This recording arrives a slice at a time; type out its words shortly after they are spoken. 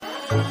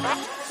Guys,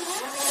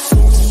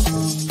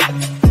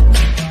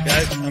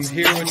 I'm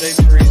here with Dave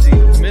Teresi,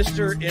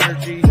 Mr.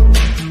 Energy.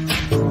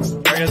 All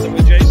right, guys, I'm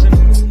with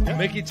Jason.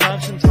 Mickey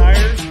Thompson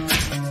Tires.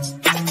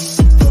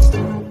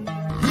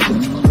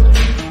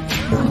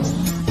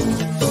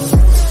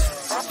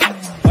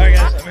 All right,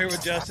 guys, I'm here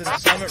with Justin,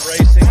 Summit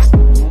Racing.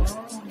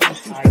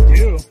 I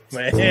do.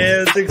 Man,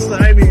 it's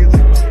exciting.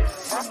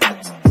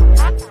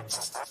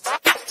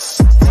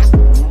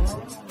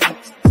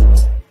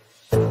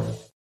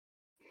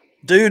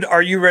 Dude,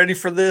 are you ready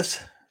for this?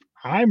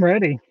 I'm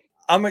ready.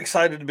 I'm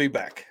excited to be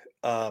back.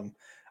 I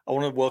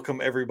want to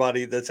welcome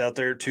everybody that's out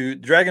there to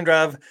Drag and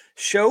Drive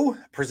show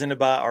presented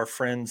by our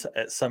friends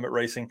at Summit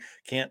Racing.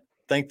 Can't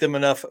thank them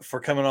enough for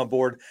coming on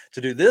board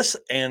to do this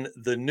and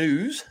the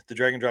news, the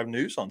Drag and Drive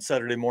news on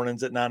Saturday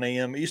mornings at 9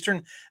 a.m.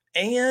 Eastern.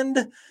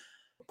 And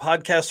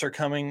podcasts are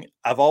coming.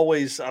 I've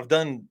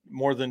done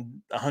more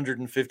than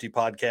 150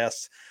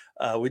 podcasts.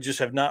 I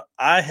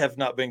have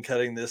not been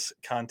cutting this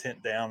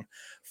content down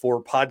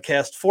for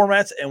podcast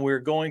formats, and we're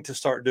going to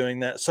start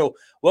doing that. So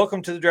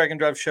welcome to the Drag and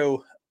Drive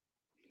show,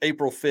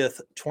 April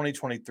 5th,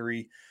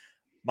 2023.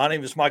 My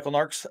name is Michael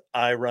Narks.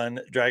 I run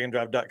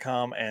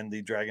dragandrive.com and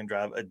the Drag and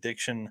Drive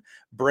Addiction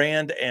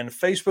brand and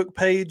Facebook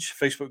page,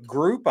 Facebook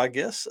group, I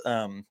guess.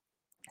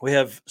 We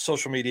have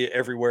social media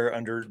everywhere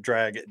under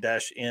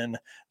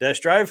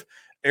drag-in-drive.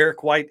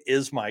 Eric White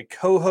is my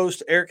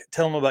co-host. Eric,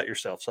 tell them about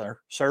yourself, sir.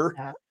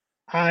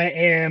 I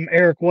am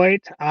Eric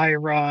White. I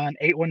run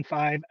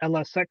 815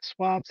 LSX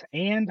Swaps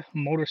and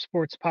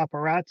Motorsports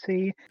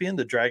Paparazzi. Being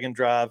the Drag and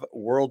Drive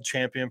World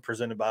Champion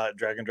presented by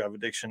Drag and Drive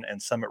Addiction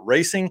and Summit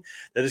Racing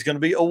that is going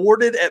to be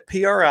awarded at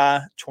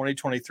PRI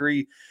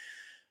 2023.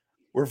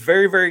 We're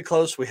very, very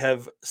close. We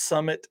have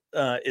Summit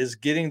is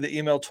getting the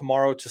email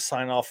tomorrow to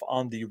sign off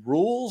on the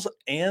rules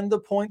and the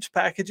points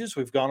packages.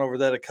 We've gone over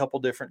that a couple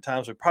different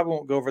times. We probably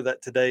won't go over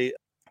that today.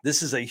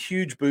 This is a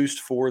huge boost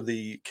for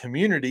the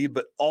community,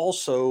 but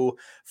also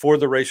for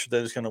the racer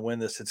that is going to win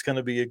this. It's going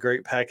to be a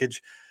great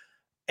package.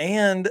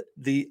 And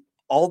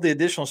all the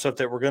additional stuff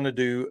that we're going to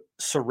do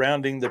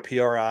surrounding the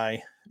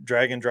PRI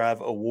Drag and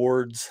Drive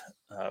Awards,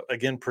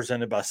 again,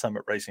 presented by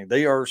Summit Racing.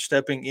 They are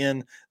stepping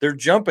in. They're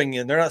jumping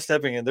in. They're not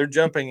stepping in. They're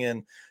jumping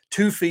in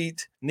 2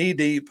 feet, knee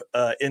deep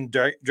in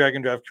Drag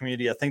and Drive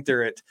community. I think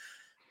they're at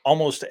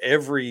almost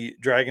every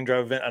Drag and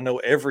Drive event. I know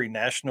every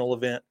national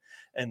event.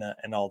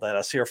 And all that.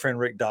 I see our friend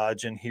Rick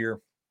Dodge in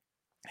here.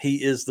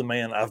 He is the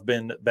man. I've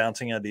been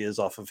bouncing ideas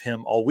off of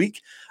him all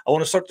week. I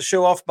want to start the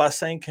show off by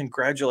saying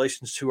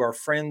congratulations to our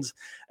friends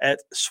at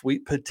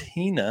Sweet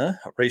Patina,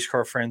 race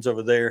car friends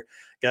over there.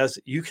 Guys,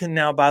 you can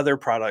now buy their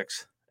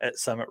products at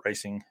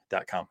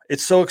summitracing.com.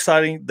 It's so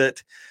exciting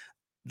that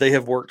they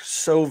have worked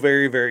so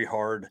very, very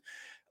hard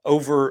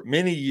over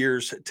many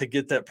years to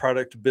get that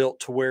product built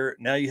to where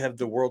now you have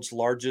the world's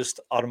largest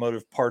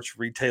automotive parts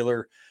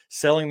retailer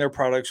selling their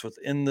products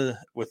within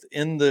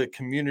the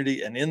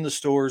community and in the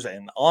stores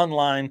and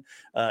online.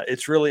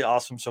 It's really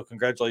awesome. So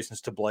congratulations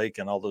to Blake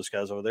and all those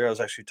guys over there. I was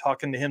actually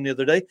talking to him the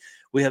other day.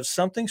 We have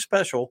something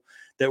special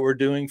that we're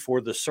doing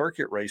for the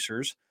circuit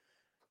racers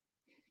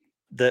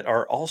that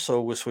are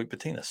also with Sweet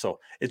Patina. So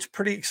it's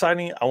pretty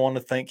exciting. I want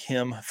to thank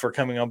him for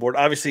coming on board.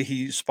 Obviously,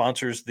 he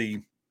sponsors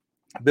the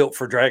Built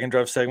for Drag and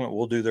Drive segment.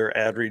 We'll do their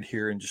ad read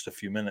here in just a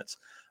few minutes.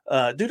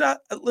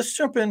 Let's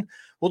jump in.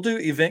 We'll do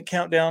event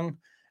countdown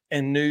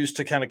and news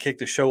to kind of kick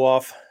the show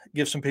off,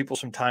 give some people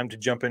some time to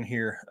jump in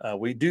here.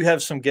 We do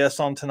have some guests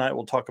on tonight.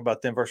 We'll talk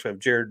about them first. We have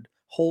Jared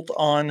Holt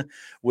on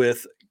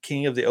with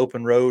King of the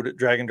Open Road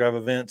Drag and Drive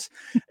events.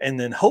 And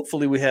then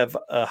hopefully we have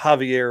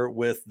Javier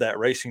with That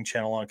Racing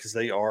channel on because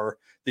they are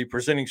the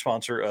presenting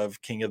sponsor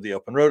of King of the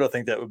Open Road. I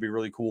think that would be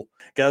really cool.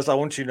 Guys, I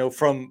want you to know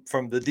from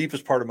the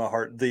deepest part of my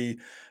heart, the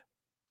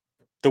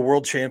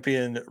world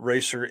champion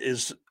racer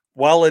is,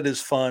 while it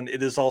is fun,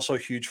 it is also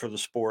huge for the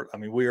sport. I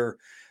mean,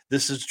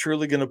 this is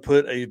truly going to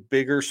put a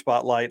bigger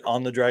spotlight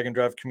on the Drag and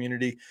Drive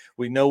community.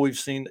 We know we've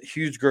seen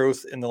huge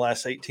growth in the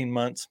last 18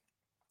 months.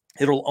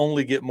 It'll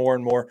only get more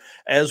and more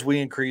as we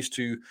increase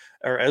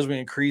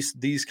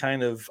these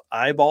kind of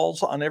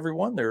eyeballs on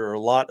everyone. There are a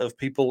lot of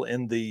people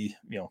in the,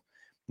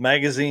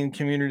 magazine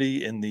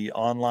community, in the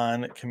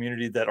online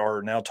community that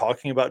are now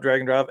talking about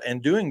Drag and Drive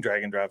and doing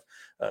Drag and Drive.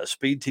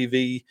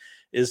 SpeedTube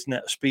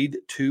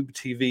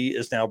TV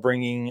is now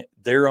bringing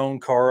their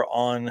own car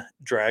on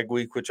Drag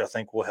Week, which I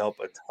think will help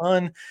a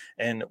ton.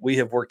 And we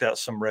have worked out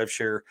some rev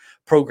share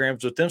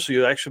programs with them. So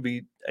you'll actually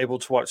be able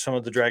to watch some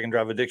of the Drag and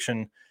Drive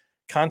Addiction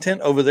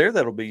content over there.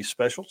 That'll be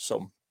special.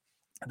 So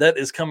that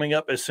is coming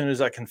up as soon as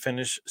I can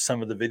finish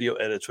some of the video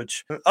edits,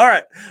 all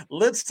right,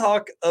 let's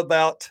talk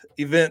about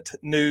event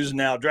news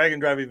now. Drag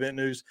and Drive event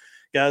news.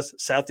 Guys,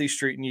 Southeast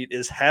Street Meet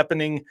is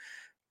happening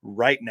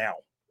right now.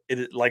 It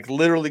is like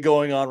literally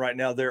going on right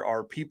now. There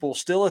are people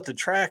still at the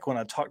track. When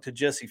I talked to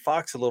Jesse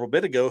Fox a little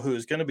bit ago, who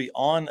is going to be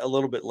on a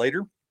little bit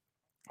later,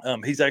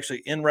 he's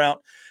actually en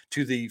route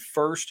to the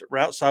first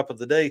route stop of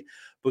the day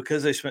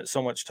because they spent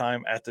so much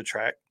time at the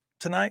track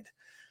tonight,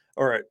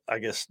 or I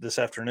guess this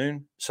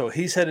afternoon. So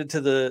he's headed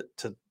to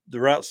the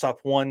route stop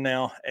one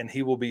now, and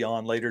he will be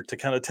on later to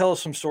kind of tell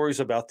us some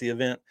stories about the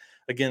event.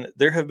 Again,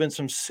 there have been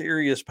some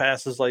serious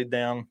passes laid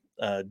down.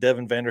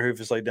 Devin Vanderhoof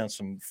has laid down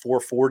some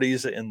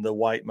 440s in the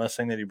white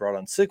Mustang that he brought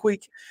on Sick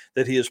Week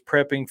that he is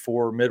prepping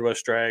for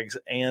Midwest Drags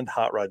and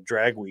Hot Rod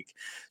Drag Week.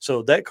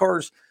 So that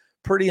car's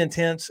pretty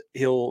intense.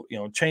 He'll,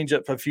 change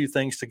up a few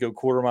things to go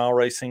quarter mile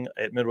racing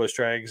at Midwest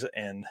Drags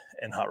and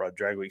Hot Rod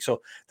Drag Week.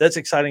 So that's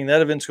exciting.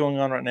 That event's going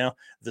on right now.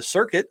 The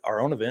circuit,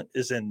 our own event,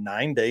 is in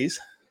 9 days.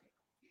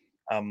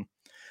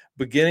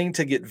 Beginning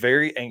to get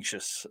very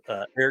anxious.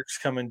 Eric's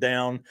coming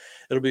down.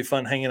 It'll be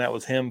fun hanging out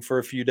with him for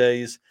a few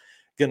days.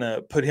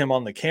 Gonna put him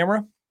on the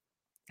camera,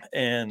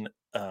 and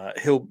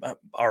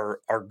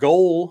our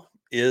goal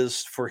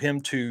is for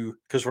him to,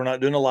 because we're not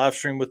doing a live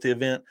stream with the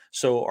event,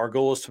 so our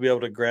goal is to be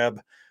able to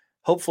grab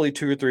hopefully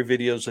 2 or 3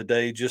 videos a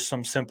day, just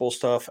some simple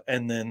stuff,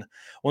 and then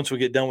once we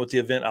get done with the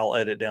event, I'll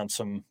edit down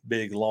some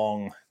big,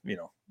 long,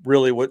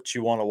 really what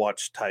you want to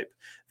watch type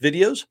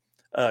videos.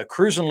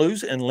 Cruise and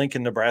Lose in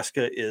Lincoln,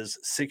 Nebraska is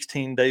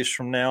 16 days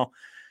from now.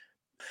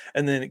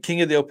 And then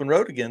King of the Open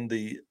Road, again,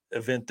 the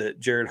event that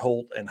Jared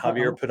Holt and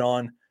Javier put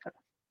on.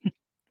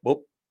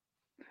 Whoop.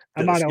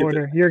 I'm out of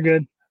order. You're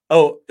good.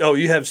 Oh,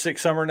 you have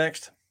Six Summer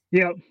next?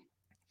 Yep.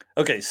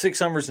 Okay, Six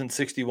Summers in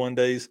 61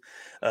 days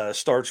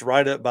starts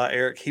right up by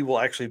Eric. He will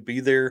actually be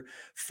there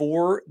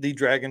for the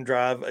Drag and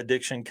Drive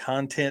Addiction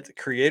content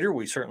creator.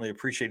 We certainly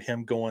appreciate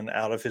him going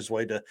out of his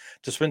way to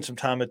spend some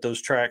time at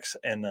those tracks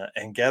and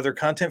gather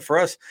content for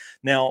us.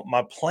 Now,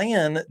 my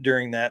plan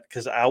during that,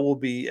 because I will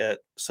be at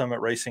Summit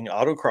Racing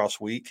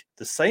Autocross Week,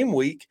 the same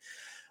week,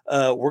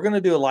 we're going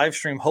to do a live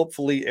stream,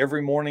 hopefully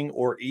every morning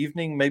or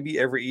evening, maybe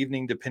every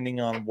evening,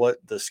 depending on what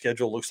the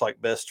schedule looks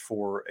like best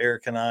for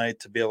Eric and I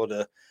to be able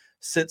to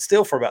sit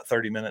still for about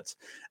 30 minutes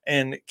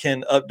and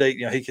can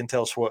update, he can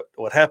tell us what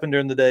happened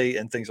during the day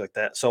and things like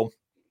that. So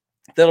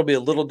that'll be a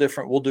little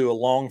different. We'll do a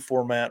long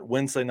format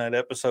Wednesday night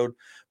episode,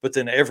 but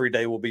then every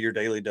day will be your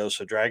daily dose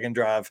of Drag and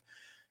Drive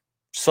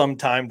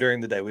sometime during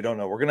the day. We don't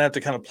know. We're going to have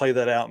to kind of play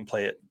that out and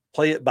play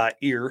it by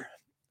ear.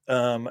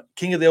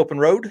 King of the Open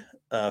Road,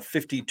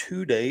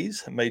 52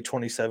 days, May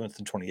 27th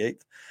and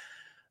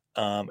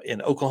 28th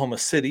in Oklahoma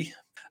City.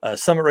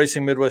 Summit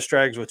Racing Midwest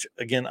Drags, which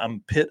again,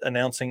 I'm pit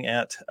announcing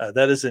at,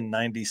 that is in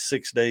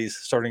 96 days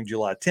starting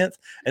July 10th,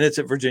 and it's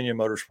at Virginia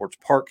Motorsports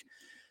Park.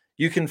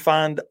 You can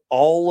find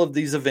all of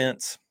these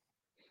events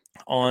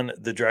on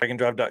the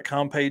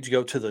draganddrive.com page.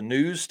 Go to the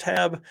news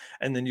tab,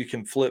 and then you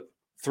can flip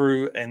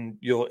through and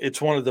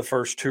it's one of the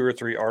first 2 or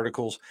 3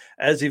 articles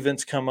as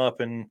events come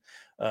up and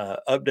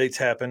updates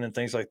happen and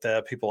things like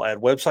that. People add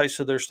websites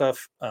to their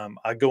stuff.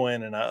 I go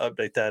in and I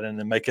update that and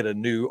then make it a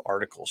new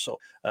article. So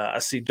I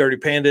see Dirty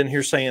Panda in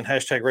here saying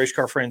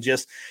 #RaceCarFriends.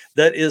 Yes,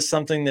 that is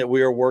something that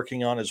we are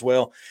working on as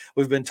well.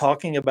 We've been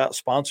talking about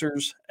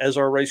sponsors as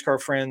our race car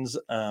friends.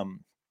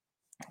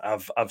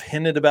 I've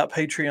hinted about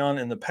Patreon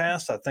in the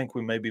past. I think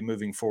we may be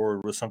moving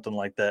forward with something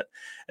like that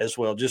as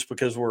well, just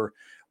because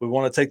we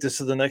want to take this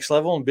to the next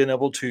level and being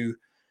able to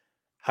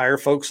hire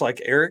folks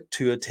like Eric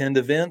to attend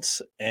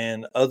events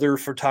and other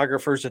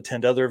photographers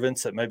attend other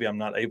events that maybe I'm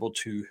not able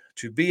to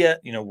be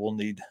at. We'll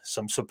need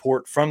some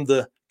support from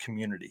the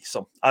community.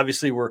 So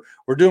obviously we're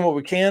doing what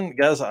we can,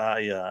 guys.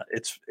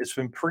 It's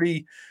been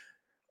pretty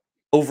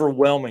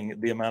overwhelming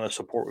the amount of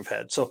support we've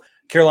had. So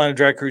Carolina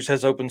Drag Cruise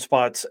has open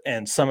spots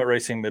and Summit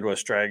Racing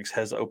Midwest Drags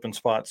has open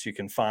spots. You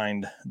can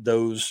find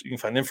those. You can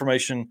find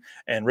information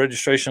and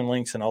registration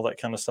links and all that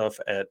kind of stuff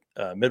at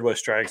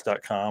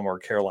midwestdrags.com or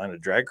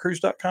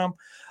carolinadragcruise.com.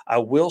 I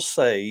will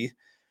say,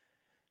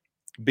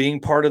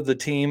 being part of the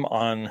team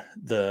on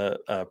the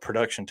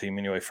production team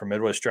anyway for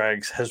Midwest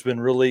Drags has been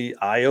really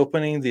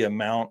eye-opening, the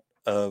amount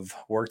of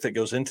work that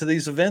goes into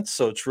these events.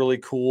 So it's really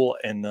cool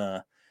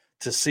and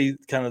to see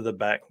kind of the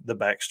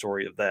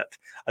backstory of that.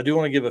 I do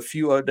want to give a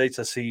few updates.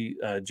 I see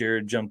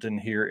Jared jumped in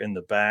here in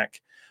the back.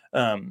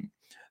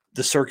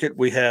 The circuit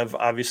we have,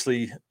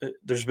 obviously,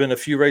 there's been a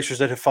few racers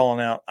that have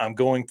fallen out. I'm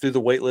going through the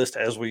wait list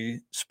as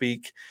we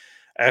speak.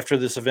 After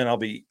this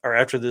event,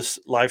 after this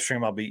live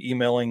stream, I'll be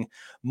emailing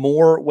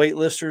more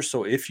waitlisters.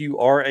 So if you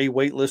are a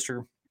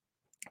waitlister,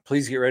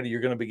 please get ready.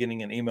 You're going to be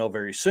getting an email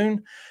very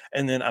soon.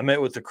 And then I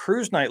met with the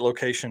cruise night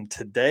location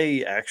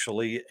today,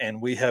 actually, and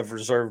we have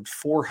reserved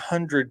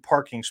 400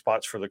 parking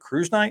spots for the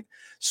cruise night.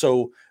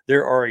 So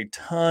there are a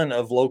ton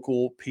of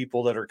local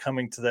people that are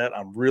coming to that.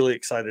 I'm really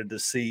excited to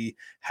see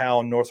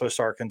how Northwest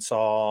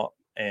Arkansas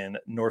and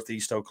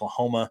Northeast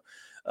Oklahoma,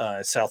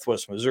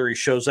 Southwest Missouri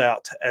shows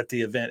out at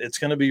the event. It's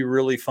going to be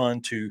really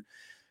fun to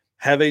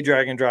have a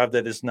drag and drive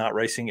that is not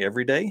racing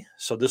every day.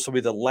 So this will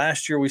be the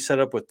last year we set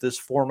up with this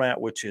format,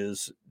 which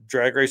is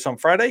drag race on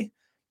Friday,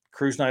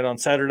 cruise night on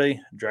Saturday,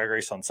 drag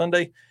race on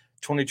Sunday.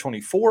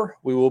 2024,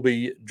 we will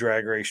be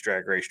drag race,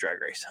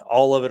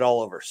 all of it,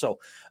 all over. So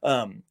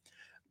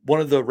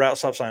one of the route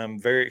stops I am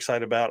very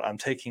excited about, I'm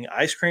taking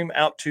ice cream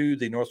out to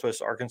the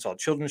Northwest Arkansas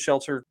Children's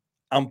Shelter.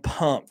 I'm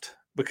pumped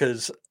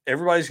because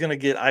everybody's going to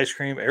get ice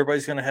cream.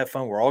 Everybody's going to have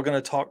fun. We're all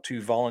going to talk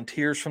to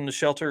volunteers from the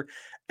shelter.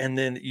 And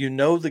then,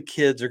 the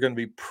kids are going to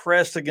be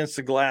pressed against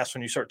the glass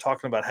when you start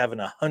talking about having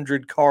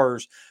 100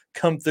 cars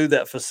come through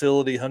that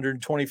facility.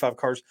 125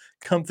 cars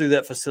come through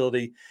that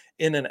facility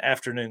in an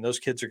afternoon. Those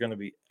kids are going to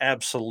be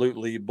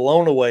absolutely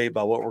blown away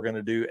by what we're going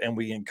to do. And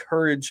we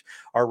encourage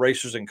our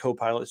racers and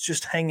co-pilots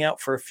just hang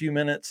out for a few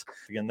minutes.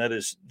 Again, that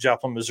is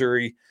Joplin,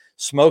 Missouri,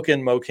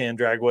 Smokin' Mocan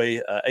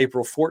Dragway.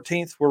 April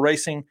 14th, we're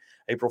racing.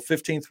 April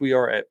 15th, we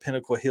are at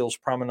Pinnacle Hills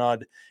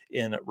Promenade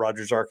in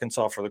Rogers,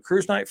 Arkansas for the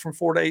cruise night from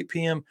 4 to 8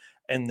 p.m.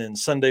 And then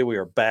Sunday, we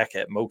are back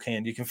at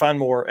Mocan. You can find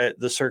more at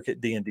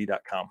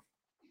thecircuitdnd.com.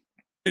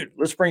 Dude,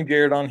 let's bring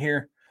Jared on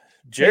here.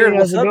 Jared, Hey,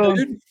 what's how's it up, going?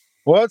 dude?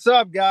 What's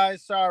up,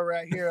 guys? Sorry,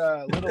 right here,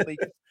 Little League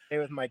day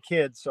with my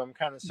kids, so I'm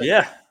kind of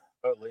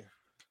remotely.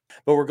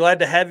 But we're glad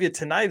to have you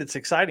tonight. It's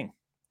exciting.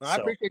 I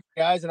appreciate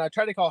you guys, and I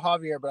tried to call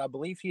Javier, but I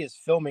believe he is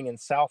filming in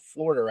South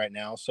Florida right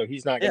now, so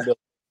he's not going to be able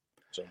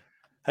to.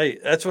 Hey,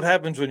 that's what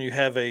happens when you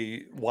have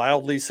a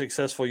wildly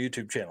successful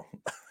YouTube channel.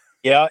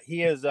 Yeah,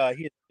 he is a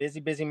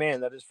busy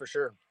man, that is for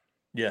sure.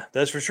 Yeah,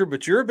 that's for sure.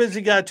 But you're a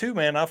busy guy too,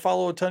 man. I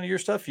follow a ton of your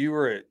stuff. You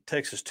were at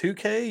Texas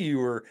 2K. You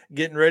were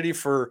getting ready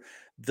for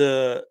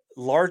the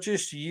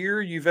largest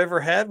year you've ever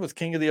had with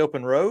King of the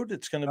Open Road.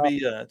 It's going to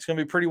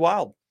be pretty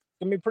wild. It's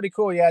going to be pretty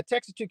cool. Yeah,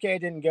 Texas 2K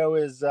didn't go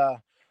as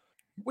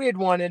we had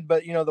wanted,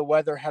 but the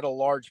weather had a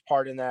large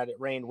part in that. It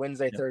rained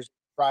Wednesday, Thursday,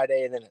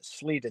 Friday, and then it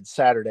sleeted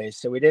Saturday,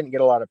 so we didn't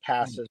get a lot of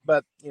passes.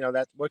 But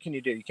that's what can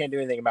you do? You can't do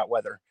anything about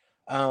weather.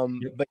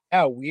 But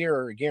yeah, we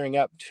are gearing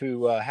up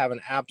to have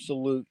an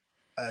absolute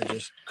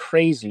just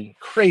crazy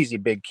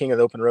big King of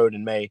the Open Road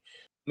in May.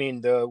 I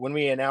mean, when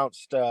we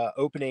announced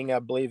opening, I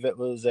believe it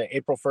was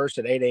April 1st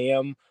at 8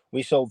 a.m.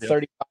 We sold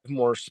 35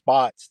 more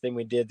spots than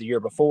we did the year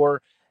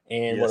before.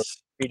 And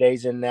 3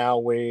 days in now,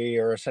 we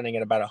are sending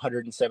at about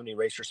 170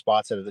 racer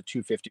spots out of the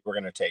 250 we're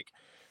going to take.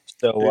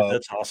 So dude,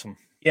 that's awesome.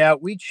 Yeah,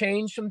 we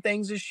changed some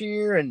things this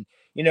year. And,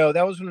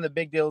 that was one of the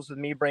big deals with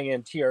me bringing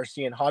in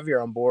TRC and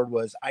Javier on board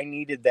was I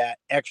needed that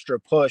extra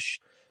push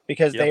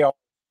because they are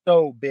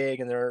so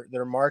big and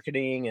their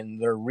marketing and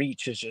their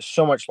reach is just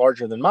so much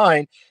larger than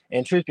mine.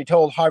 And truth be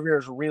told, Javier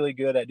is really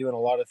good at doing a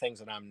lot of things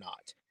that I'm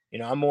not.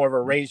 I'm more of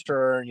a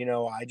racer and,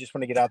 I just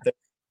want to get out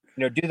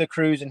there, do the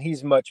cruise, and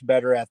he's much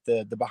better at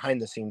the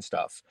behind the scenes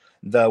stuff,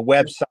 the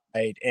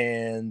website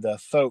and the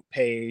folk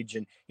page.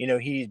 And,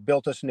 he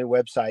built us a new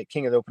website,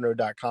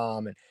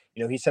 kingoftheopenroad.com. And,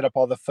 he set up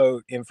all the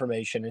folk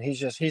information, and he's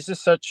just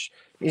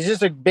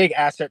a big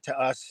asset to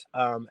us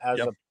as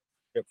a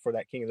for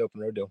that King of the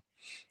Open Road deal.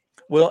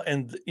 Well,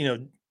 and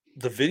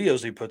the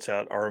videos he puts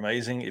out are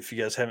amazing. If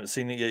you guys haven't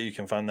seen it yet, you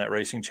can find that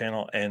racing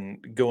channel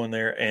and go in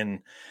there and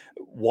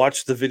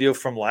watch the video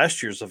from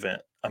last year's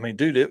event. I mean,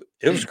 dude, it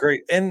was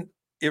great. And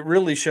it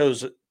really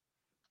shows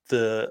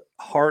the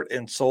heart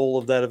and soul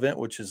of that event,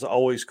 which is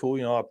always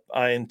cool.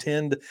 I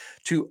intend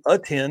to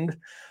attend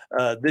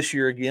this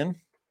year again.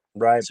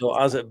 Right. So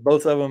I was at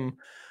both of them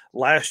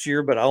last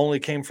year, but I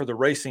only came for the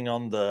racing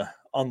on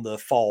the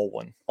fall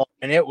one.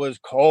 And it was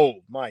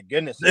cold. My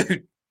goodness.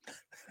 Dude.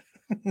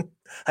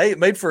 Hey, it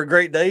made for a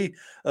great day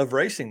of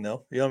racing,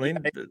 though. You know what I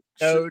mean?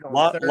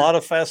 A lot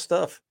of fast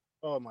stuff.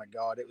 Oh my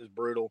God, it was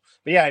brutal.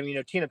 But yeah, I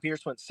mean, Tina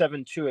Pierce went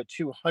 7.2 at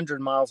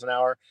 200 miles an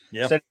hour.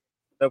 Yeah, set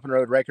the open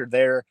road record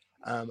there.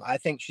 I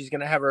think she's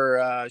gonna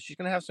have she's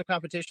gonna have some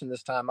competition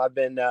this time. I've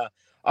been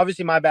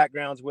obviously my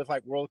background's with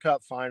like World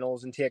Cup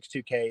finals and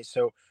TX2K,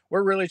 so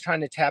we're really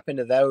trying to tap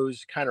into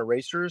those kind of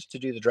racers to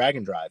do the drag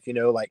and drive.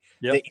 Like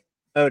the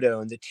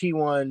Moto and the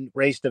T1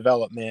 race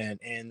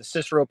development and the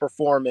Cicero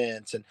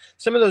performance and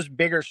some of those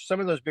bigger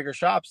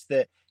shops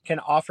that can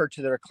offer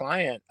to their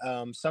client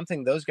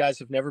something those guys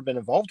have never been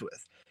involved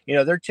with.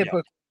 They're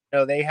typically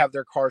they have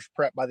their cars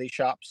prepped by these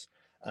shops.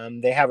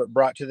 They have it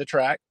brought to the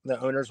track. The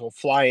owners will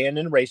fly in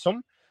and race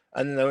them,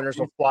 and then the owners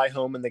will fly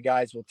home, and the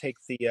guys will take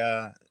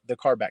the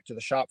car back to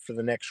the shop for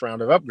the next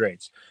round of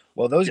upgrades.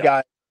 Well, those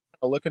guys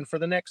are looking for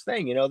the next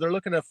thing. They're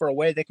looking for a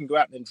way they can go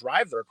out and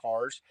drive their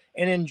cars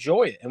and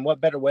enjoy it. And what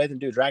better way than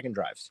do drag and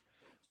drives?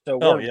 So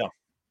we're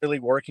really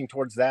working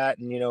towards that.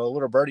 And a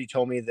little birdie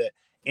told me that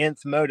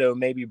Nth Moto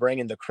may be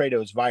bringing the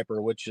Kratos Viper,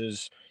 which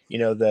is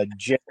the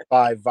Gen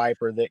 5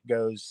 Viper that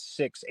goes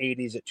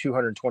 680s at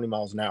 220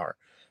 miles an hour.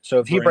 So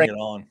if he brings it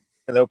on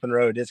the open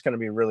road, it's going to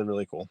be really,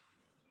 really cool.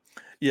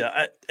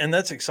 Yeah, and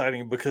that's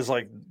exciting because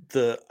I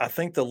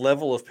think the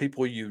level of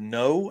people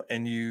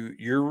and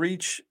your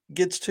reach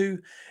gets to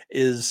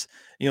is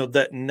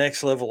that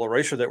next level of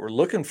racer that we're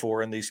looking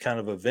for in these kind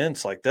of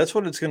events. Like that's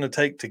what it's going to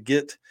take to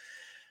get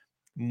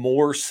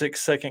more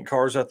 6-second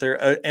cars out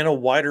there and a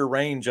wider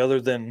range other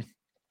than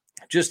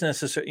just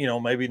necessarily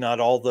maybe not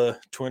all the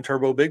twin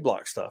turbo big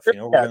block stuff.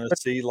 We're going to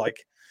see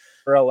like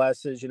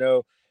LS's.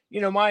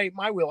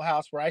 My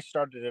wheelhouse where I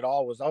started it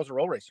all was I was a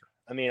roll racer.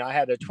 I mean, I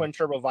had a twin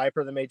turbo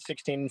Viper that made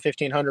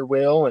 1500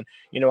 wheel, and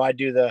I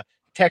do the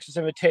Texas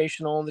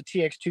Invitational and the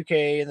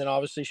TX2K, and then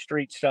obviously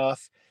street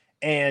stuff.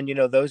 And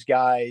those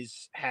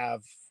guys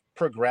have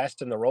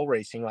progressed in the roll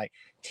racing. Like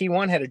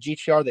T1 had a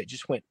GTR that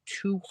just went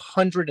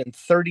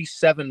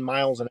 237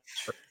 miles an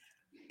hour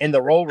in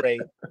the roll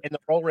race, and the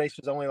roll race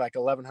was only like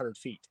 1100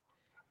 feet.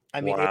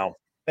 I mean, wow. It's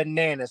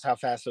bananas how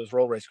fast those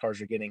roll race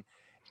cars are getting.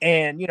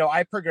 And,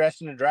 I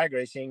progressed into drag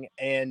racing,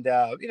 and,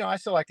 I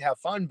still like to have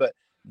fun, but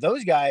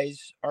those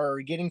guys are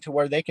getting to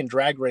where they can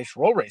drag race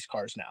roll race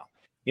cars now.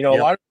 A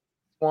Yep. lot of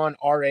one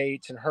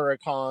R8s and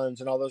Huracans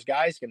and all those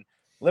guys can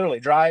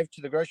literally drive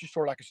to the grocery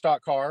store like a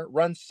stock car,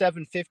 run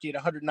 750 at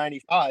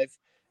 195,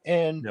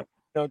 and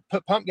Yep.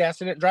 put pump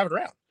gas in it and drive it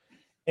around.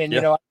 And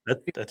Yeah,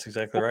 that's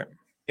exactly right.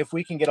 if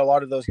we can get a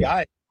lot of those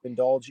guys to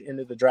indulge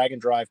into the drag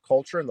and drive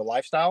culture and the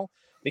lifestyle,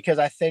 because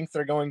I think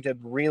they're going to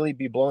really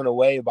be blown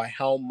away by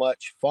how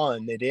much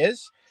fun it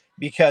is.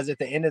 Because at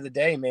the end of the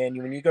day, man,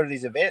 when you go to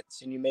these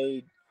events and you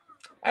made,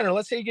 I don't know,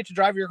 let's say you get to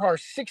drive your car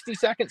 60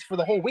 seconds for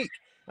the whole week.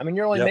 I mean,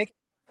 you're only making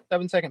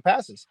 7-second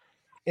passes.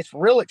 It's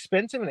real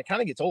expensive and it kind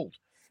of gets old.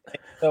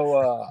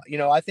 So,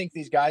 I think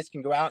these guys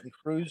can go out and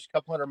cruise a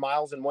couple hundred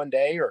miles in one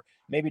day, or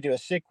maybe do a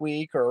sick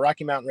week or a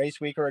Rocky Mountain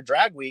race week or a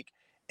drag week,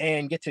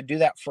 and get to do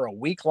that for a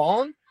week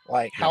long.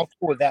 Like, how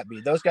cool would that be?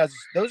 Those guys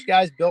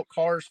built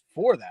cars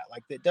for that.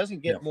 Like, it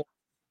doesn't get more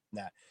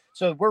than that.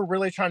 So we're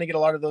really trying to get a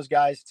lot of those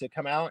guys to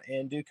come out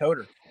and do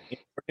Coder.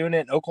 We're doing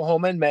it in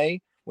Oklahoma in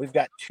May. We've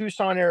got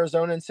Tucson,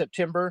 Arizona in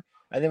September.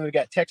 And then we've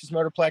got Texas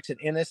Motorplex at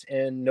Ennis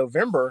in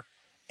November.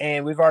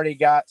 And we've already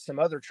got some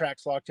other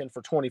tracks locked in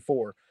for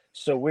 24.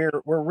 So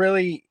we're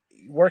really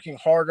working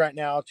hard right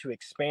now to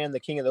expand the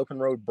King of the Open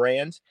Road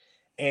brand.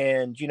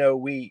 And,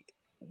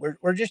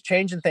 we're just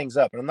changing things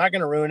up. And I'm not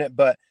going to ruin it,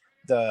 but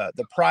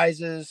the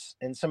prizes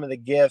and some of the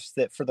gifts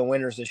that for the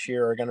winners this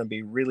year are going to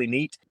be really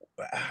neat.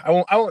 I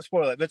won't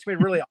spoil it, but it's been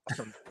really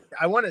awesome.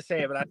 I want to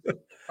say it, but I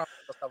promised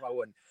myself I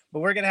wouldn't.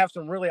 But we're going to have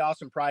some really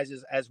awesome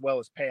prizes as well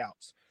as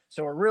payouts.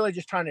 So we're really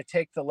just trying to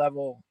take the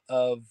level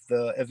of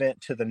the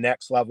event to the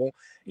next level.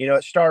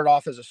 It started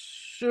off as a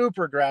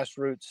super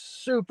grassroots,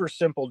 super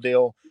simple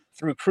deal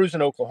through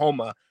cruising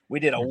Oklahoma. We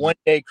did a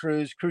 1-day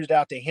cruise, cruised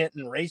out to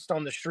Hinton, raced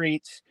on the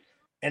streets,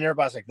 and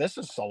everybody's like, this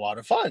is a lot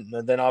of fun.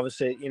 And then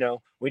obviously,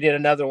 we did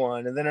another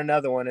one and then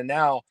another one. And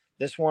now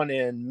this one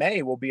in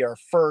May will be our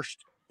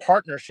first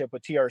partnership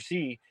with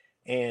TRC.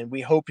 And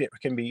we hope it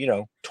can be,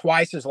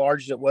 twice as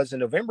large as it was in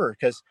November,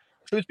 because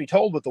truth be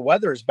told, with the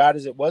weather as bad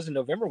as it was in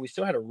November, we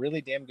still had a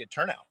really damn good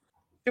turnout.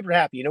 Super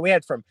happy. We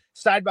had from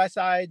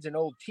side-by-sides and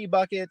old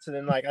T-buckets. And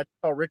then, like I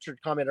saw Richard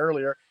comment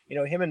earlier,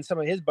 him and some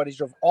of his buddies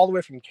drove all the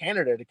way from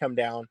Canada to come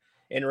down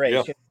and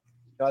race. Yeah.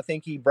 I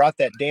think he brought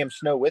that damn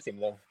snow with him,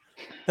 though.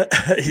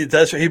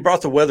 He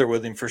brought the weather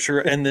with him for sure.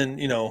 And then,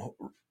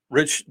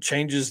 Rich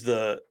changes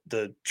the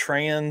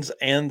trans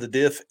and the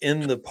diff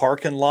in the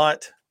parking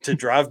lot to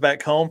drive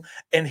back home.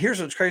 And here's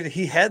what's crazy.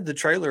 He had the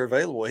trailer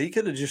available. He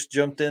could have just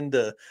jumped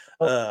into,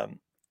 I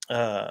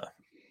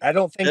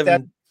don't think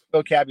that's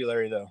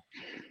vocabulary though.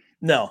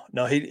 No,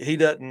 he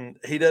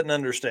doesn't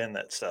understand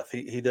that stuff.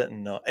 He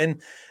doesn't know.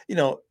 And,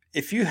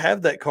 if you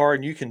have that car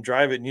and you can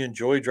drive it and you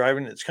enjoy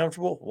driving it, it's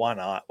comfortable, why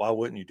not? Why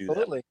wouldn't you do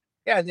Absolutely. that?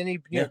 Yeah. And then he,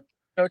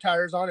 no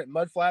tires on it,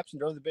 mud flaps, and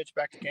drove the bitch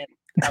back to Canada.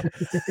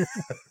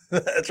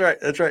 That's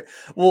right.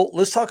 Well,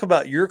 let's talk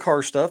about your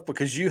car stuff,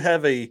 because you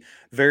have a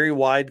very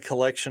wide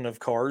collection of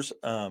cars.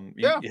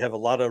 You have a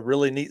lot of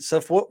really neat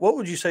stuff. What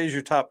would you say is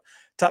your top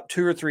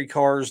 2 or 3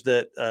 cars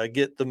that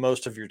get the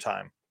most of your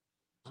time?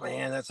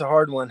 Man, that's a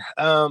hard one.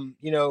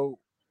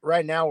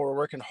 Right now we're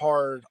working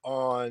hard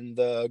on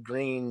the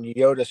green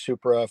Yoda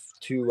Supra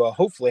to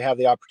hopefully have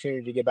the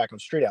opportunity to get back on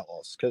Street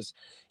Outlaws, because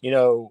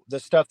the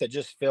stuff that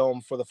just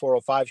filmed for the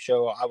 405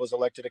 show, I was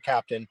elected a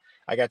captain.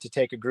 I got to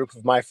take a group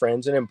of my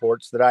friends and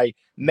imports that I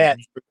met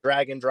through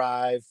Drag and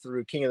Drive,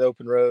 through King of the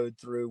Open Road,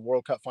 through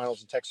World Cup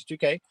Finals in Texas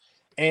 2K,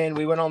 and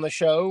we went on the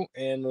show,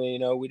 and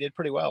we did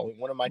pretty well.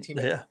 One of my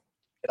teammates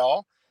it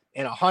all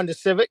in a Honda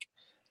Civic.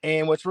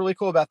 And what's really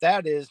cool about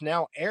that is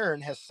now Aaron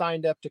has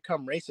signed up to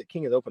come race at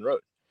King of the Open Road.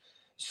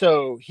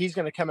 So he's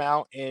going to come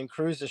out and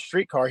cruise the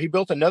street car. He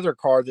built another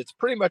car that's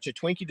pretty much a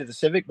Twinkie to the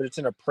Civic, but it's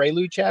in a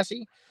Prelude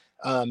chassis,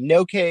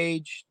 no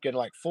cage, good,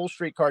 like full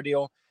street car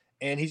deal.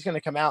 And he's going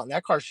to come out, and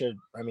that car should,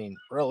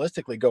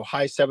 realistically go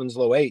high 7s,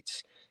 low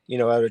 8s, at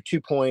a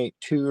 2.2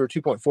 or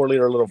 2.4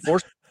 liter little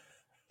force.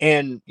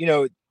 And,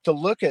 to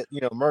look at,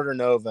 Murder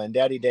Nova and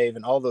Daddy Dave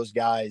and all those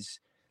guys,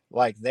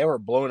 like, they were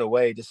blown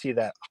away to see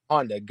that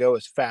Honda go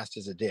as fast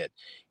as it did,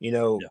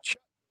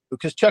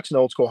 because Chuck's an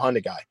old school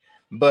Honda guy.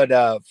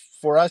 But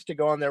for us to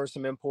go on there with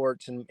some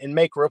imports and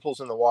make ripples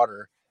in the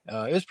water,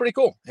 it was pretty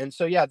cool. And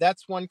so,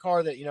 that's one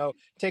car that,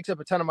 takes up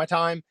a ton of my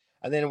time.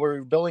 And then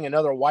we're building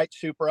another white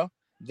Supra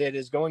that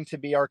is going to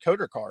be our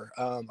Coder car.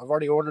 I've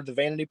already ordered the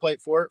vanity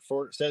plate for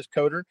it says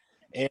Coder.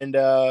 And,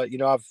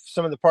 I've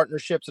some of the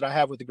partnerships that I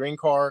have with the green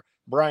car,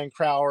 Brian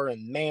Crowder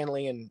and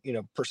Manley and,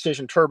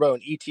 Precision Turbo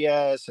and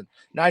ETS and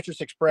Nitrous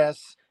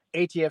Express,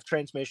 ATF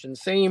transmission,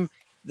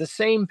 the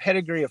same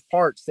pedigree of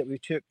parts that we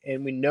took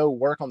and we know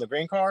work on the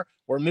green car,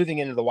 we're moving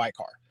into the white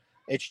car.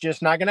 It's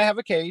just not going to have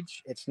a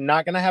cage. It's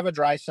not going to have a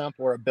dry sump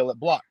or a billet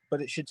block,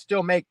 but it should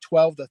still make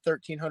 12 to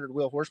 1300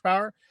 wheel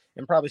horsepower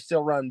and probably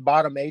still run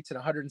bottom 8s at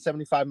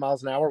 175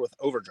 miles an hour with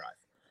overdrive.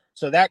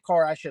 So that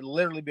car, I should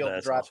literally be able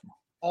to drive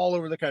all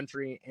over the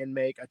country and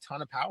make a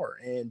ton of power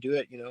and do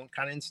it,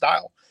 kind of in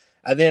style.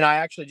 And then I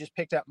actually just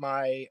picked up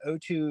my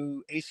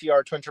O2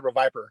 ACR twin turbo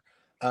Viper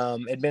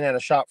Had been at a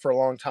shop for a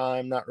long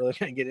time. Not really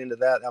going to get into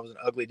that. That was an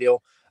ugly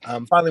deal.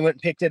 Finally went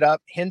and picked it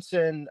up.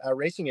 Henson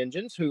Racing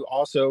Engines, who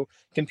also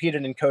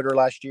competed in Coder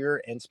last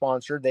year and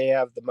sponsored, they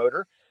have the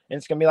motor. And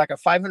it's going to be like a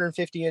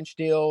 550-inch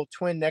deal,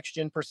 twin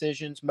next-gen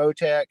Precisions,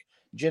 Motec,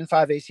 Gen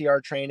 5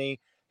 ACR trainee.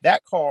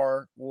 That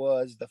car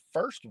was the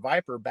first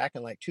Viper back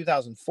in like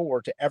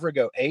 2004 to ever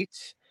go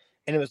 8,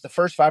 and it was the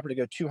first Viper to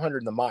go 200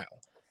 in the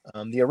mile.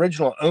 The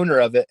original owner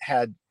of it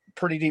had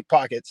pretty deep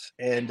pockets,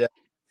 and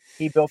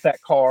he built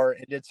that car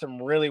and did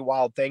some really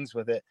wild things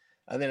with it.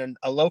 And then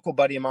a local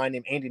buddy of mine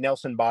named Andy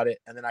Nelson bought it,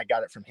 and then I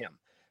got it from him.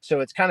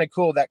 So it's kind of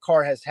cool. That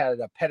car has had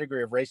a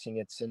pedigree of racing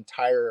its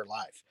entire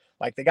life.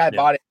 Like the guy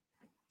bought it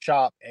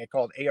shop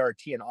called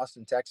ART in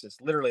Austin, Texas,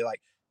 literally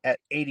like at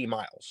 80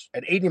 miles.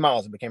 At 80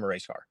 miles, it became a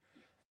race car.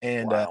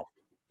 And, wow.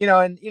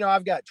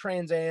 I've got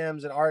Trans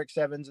Ams and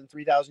RX-7s and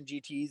 3000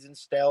 GTs and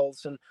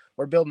Stealths, and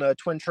we're building a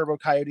twin turbo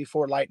Coyote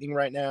Ford Lightning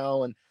right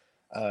now, and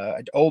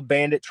an old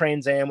Bandit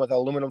Trans Am with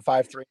aluminum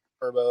 5.3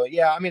 turbo.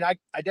 Yeah, I mean, I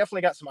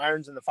definitely got some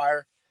irons in the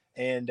fire,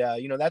 and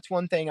that's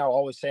one thing I'll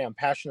always say. I'm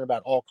passionate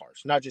about all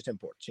cars, not just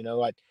imports.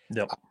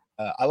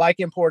 I like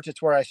imports.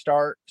 It's where I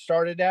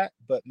started at,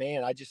 but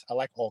man, I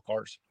like all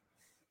cars.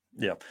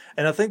 Yeah.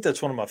 And I think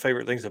that's one of my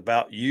favorite things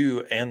about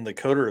you and the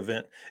Coder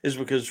event is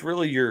because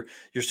really you're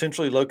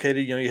centrally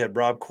located. You had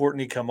Rob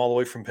Courtney come all the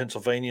way from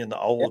Pennsylvania in the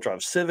all-wheel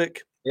drive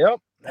Civic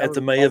at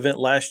the May event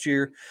last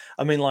year.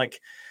 I mean, like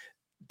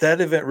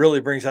that event really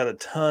brings out a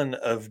ton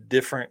of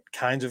different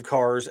kinds of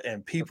cars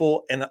and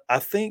people. And I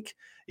think,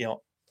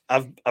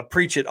 I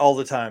preach it all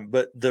the time,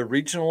 but the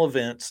regional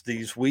events,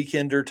 these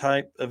weekender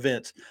type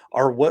events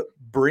are what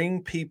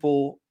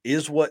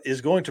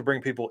is going to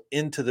bring people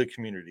into the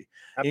community.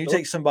 And you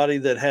take somebody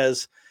that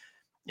has,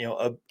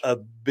 a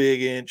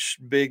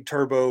big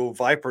turbo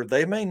Viper,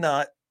 they may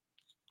not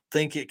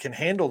think it can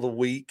handle the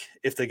week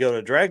if they go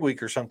to drag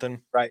week or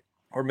something. Right.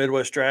 Or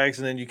Midwest drags.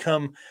 And then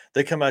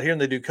they come out here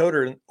and they do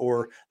Coder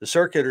or the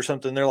circuit or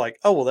something. They're like,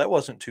 oh, well, that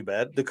wasn't too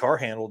bad. The car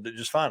handled it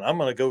just fine. I'm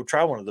going to go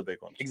try one of the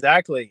big ones.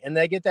 Exactly. And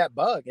they get that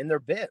bug in their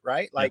bit,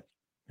 right? Like,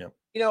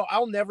 yeah.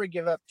 I'll never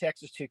give up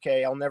Texas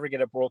 2K. I'll never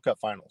get up World Cup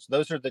finals.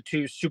 Those are the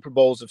two Super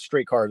Bowls of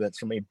street car events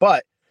for me.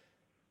 But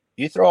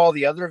you throw all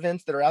the other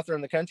events that are out there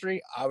in the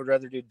country, I would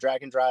rather do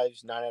drag and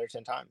drives 9 out of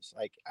 10 times.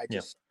 Like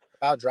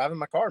about driving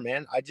my car,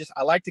 man.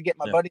 I like to get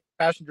my buddy in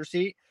the passenger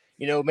seat,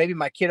 maybe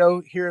my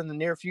kiddo here in the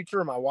near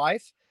future, or my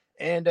wife,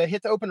 and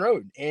hit the open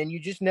road. And you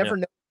just never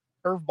know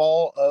the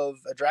curveball of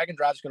a drag and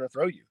drive is going to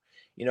throw you.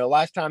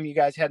 Last time you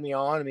guys had me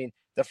on, I mean,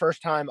 the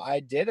first time I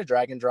did a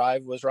drag and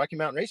drive was Rocky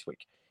Mountain Race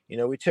Week.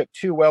 We took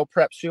 2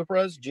 well-prepped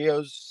Supras,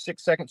 Gio's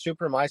 6-second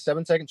Supra, my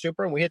 7-second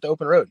Supra, and we hit the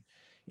open road.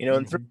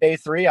 And through day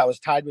 3, I was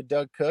tied with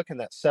Doug Cook in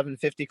that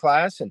 750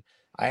 class, and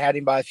I had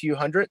him by a few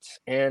hundredths,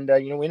 and,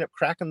 we ended up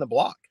cracking the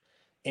block.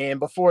 And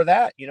before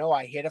that,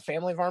 I hit a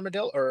family of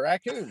armadillo or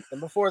raccoons. And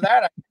before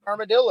that, I hit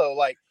armadillo.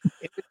 Like,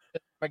 it was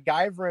just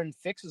MacGyvering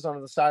fixes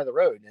on the side of the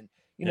road. And,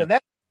 that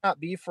might not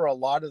be for a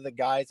lot of the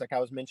guys, like I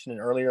was mentioning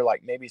earlier,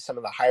 like maybe some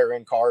of the higher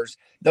end cars.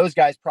 Those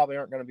guys probably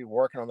aren't going to be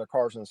working on their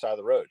cars on the side of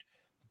the road.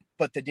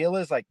 But the deal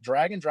is, like,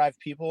 drag and drive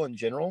people in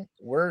general,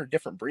 we're a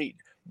different breed.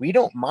 We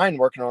don't mind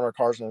working on our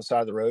cars on the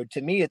side of the road.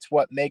 To me, it's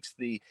what makes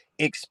the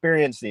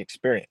experience the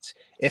experience.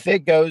 If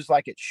it goes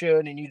like it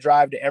should and you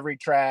drive to every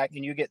track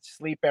and you get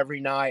sleep every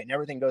night and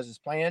everything goes as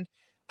planned,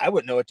 I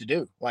wouldn't know what to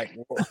do. Like,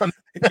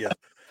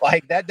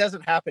 like that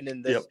doesn't happen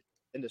in this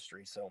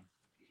industry. So,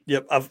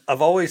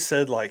 I've always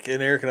said, like,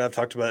 and Eric and I've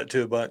talked about it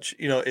too a bunch,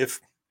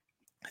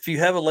 if you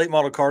have a late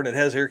model car and it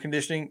has air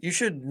conditioning, you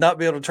should not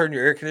be able to turn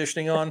your air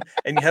conditioning on,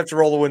 and you have to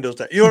roll the windows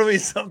down. You know what I mean?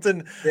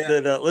 Something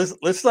that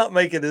let's not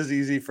make it as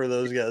easy for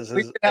those guys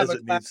as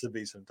it needs to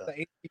be sometimes.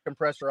 The AC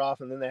compressor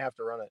off, and then they have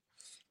to run it.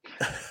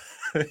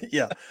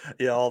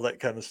 yeah, all that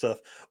kind of stuff.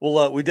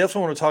 Well, we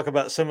definitely want to talk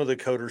about some of the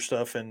Coder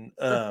stuff, and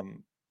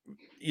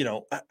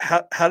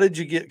how did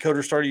you get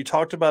Coder started? You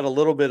talked about a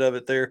little bit of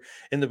it there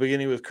in the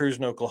beginning with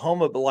cruising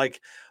Oklahoma, but like,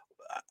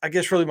 I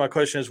guess really my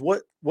question is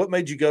what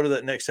made you go to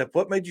that next step?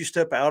 What made you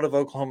step out of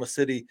Oklahoma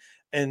City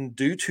and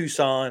do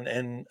Tucson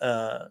and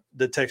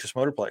the Texas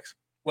Motorplex?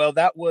 Well,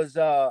 that was,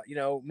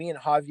 me and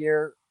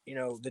Javier,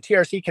 the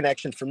TRC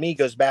connection for me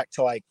goes back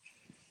to like,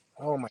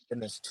 oh my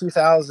goodness,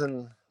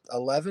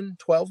 2011,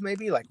 12,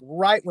 maybe, like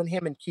right when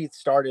him and Keith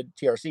started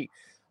TRC.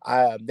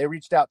 They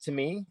reached out to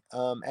me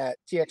at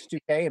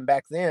TX2K. And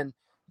back then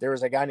there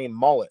was a guy named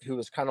Mullet who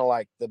was kind of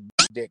like the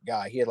dick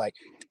guy. He had like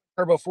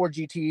Turbo 4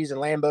 GTs and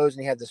Lambos,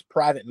 and he had this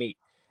private meet,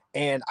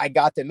 and I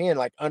got them in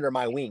like under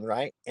my wing,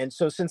 right? And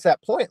so since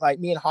that point, like,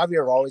 me and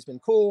Javier have always been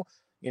cool.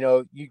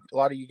 A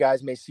lot of you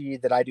guys may see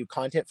that I do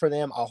content for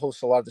them. I'll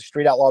host a lot of the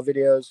Street Outlaw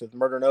videos with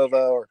Murder Nova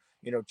or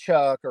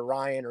Chuck or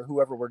Ryan or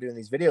whoever we're doing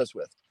these videos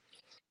with.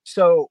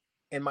 So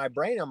in my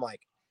brain, I'm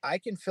like, I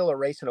can fill a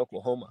race in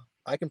Oklahoma.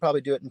 I can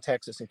probably do it in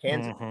Texas and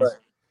Kansas, but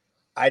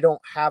I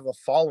don't have a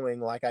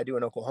following like I do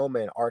in Oklahoma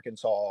and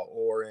Arkansas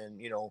or in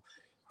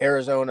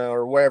Arizona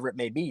or wherever it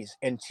may be.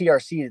 And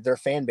TRC, their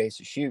fan base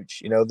is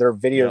huge. Their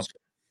videos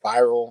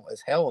viral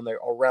as hell and they're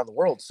all around the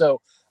world.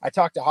 So I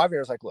talked to Javier. I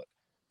was like, look,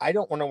 I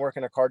don't want to work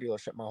in a car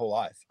dealership my whole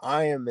life.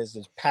 I am as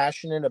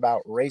passionate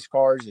about race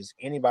cars as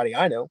anybody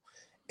I know.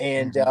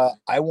 And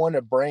I want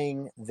to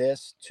bring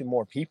this to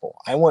more people.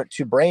 I want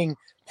to bring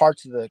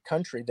parts of the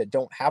country that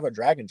don't have a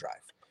drag and drive.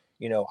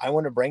 I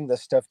want to bring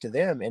this stuff to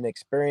them and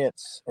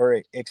experience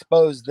or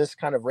expose this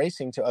kind of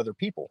racing to other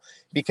people,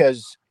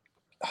 because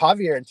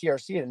Javier and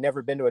TRC had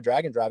never been to a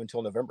drag and drive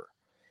until November.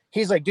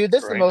 He's like, dude,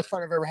 this is the most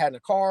fun I've ever had in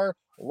a car.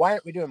 Why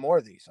aren't we doing more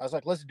of these? I was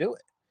like, let's do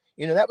it.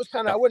 That was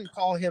kind of, I wouldn't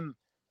call him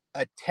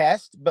a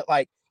test, but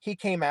like he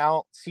came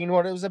out, seen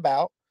what it was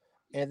about.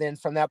 And then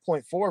from that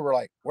point forward, we're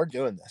like, we're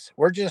doing this.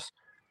 We're just,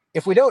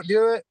 if we don't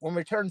do it when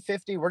we turn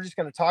 50, we're just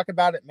going to talk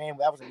about it. Man,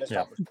 that was a missed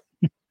opportunity.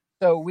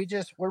 So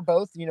we're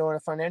both, in a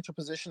financial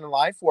position in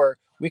life where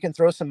we can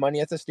throw some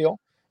money at this deal.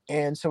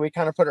 And so we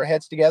kind of put our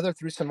heads together,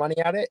 threw some money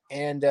at it.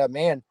 And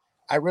man,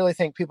 I really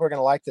think people are going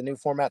to like the new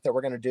format that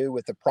we're going to do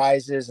with the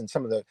prizes and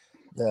some of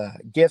the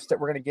gifts that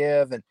we're going to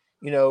give. And,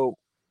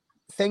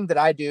 thing that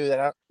I do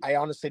that I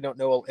honestly don't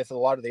know if a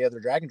lot of the other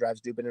drag and drives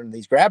do, but in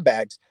these grab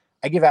bags,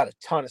 I give out a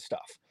ton of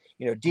stuff.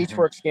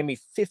 Detourworks gave me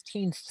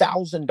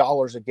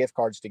 $15,000 of gift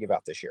cards to give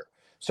out this year.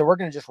 So we're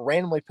going to just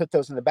randomly put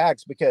those in the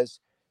bags, because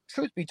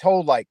truth be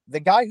told, like the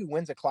guy who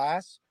wins a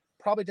class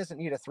probably doesn't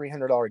need a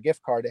 $300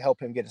 gift card to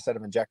help him get a set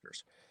of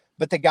injectors.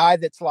 But the guy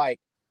that's like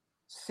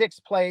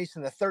 6th place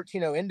in the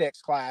 13.0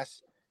 index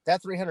class,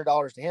 that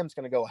 $300 to him is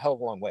going to go a hell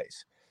of a long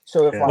ways.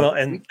 So if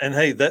and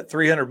hey, that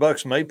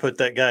 $300 may put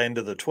that guy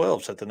into the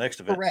 12s at the next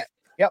event. Correct.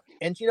 Yep.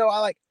 And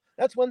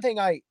that's one thing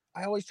I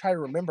always try to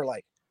remember,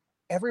 like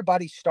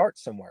everybody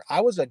starts somewhere.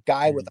 I was a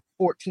guy with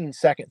a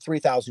 14-second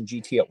 3000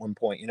 GT at one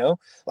point,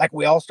 like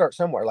we all start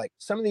somewhere. Like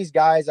some of these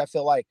guys, I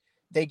feel like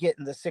they get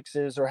in the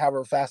 6s or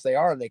however fast they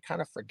are, and they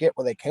kind of forget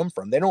where they came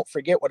from. They don't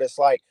forget what it's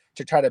like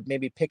to try to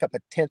maybe pick up a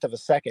 1/10 of a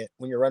second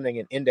when you're running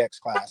an index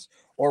class,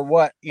 or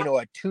what,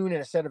 a tune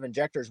and a set of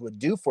injectors would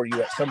do for you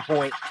at some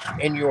point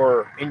in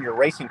your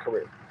racing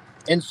career.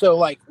 And so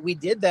like we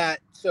did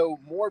that so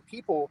more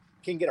people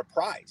can get a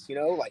prize,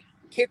 like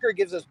Kicker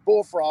gives us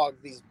Bullfrog,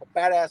 these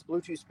badass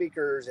Bluetooth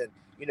speakers and,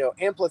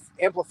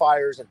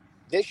 amplifiers. And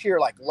this year,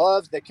 like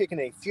Loves, they're kicking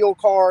a fuel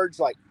cards.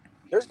 Like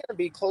there's going to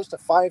be close to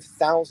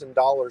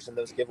 $5,000 in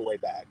those giveaway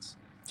bags.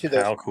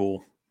 How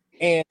cool.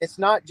 And it's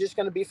not just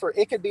going to be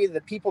it could be the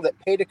people that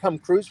pay to come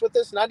cruise with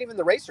us, not even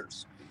the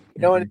racers.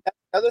 And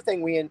another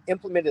thing we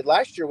implemented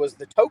last year was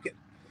the token.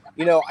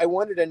 I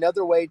wanted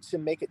another way to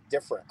make it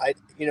different.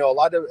 A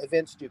lot of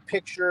events do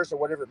pictures or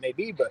whatever it may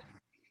be, but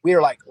we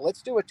were like,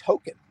 let's do a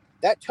token.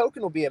 That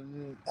token will be a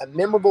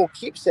memorable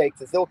keepsake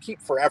that they'll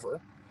keep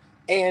forever.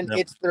 And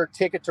it's their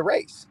ticket to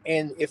race.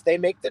 And if they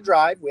make the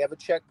drive, we have a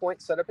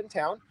checkpoint set up in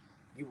town.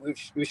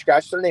 We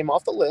scratch their name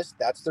off the list.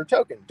 That's their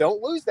token.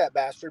 Don't lose that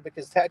bastard,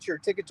 because that's your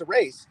ticket to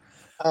race.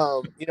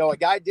 A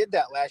guy did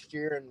that last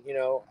year, and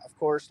of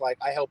course, like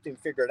I helped him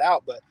figure it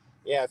out. But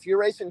yeah, if you're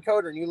racing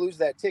Coder and you lose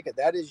that ticket,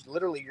 that is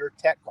literally your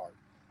tech card.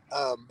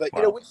 But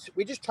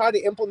we just try to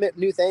implement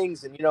new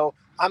things, and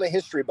I'm a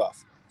history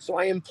buff, so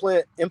I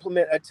implement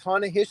a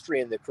ton of history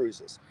in the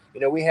cruises.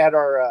 We had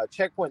our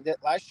checkpoint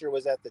that last year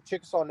was at the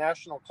Chickasaw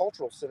National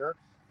Cultural Center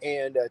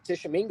and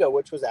Tishomingo,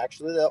 which was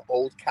actually the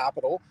old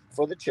capital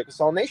for the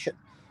Chickasaw Nation.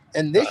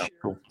 And this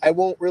year, I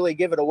won't really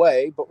give it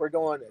away, but we're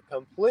going a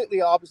completely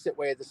opposite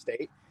way of the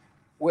state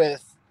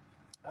with,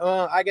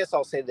 I guess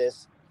I'll say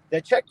this.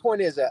 The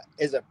checkpoint is a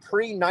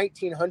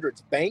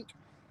pre-1900s bank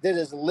that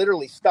is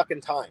literally stuck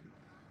in time.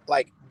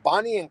 Like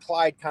Bonnie and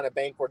Clyde kind of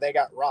bank where they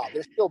got robbed.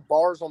 There's still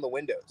bars on the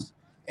windows.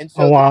 And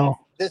so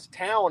this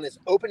town is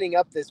opening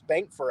up this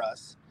bank for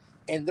us.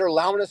 And they're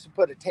allowing us to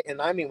put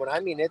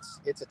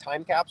it's a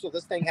time capsule.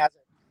 This thing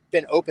hasn't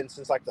been open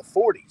since like the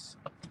 40s.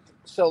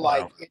 So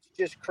it's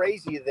just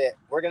crazy that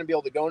we're going to be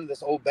able to go into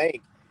this old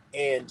bank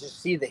and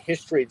just see the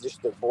history,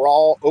 just the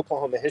raw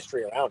Oklahoma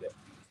history around it.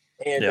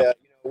 And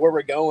where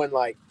we're going,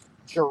 like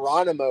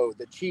Geronimo,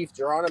 the chief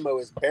Geronimo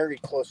is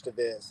buried close to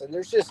this. And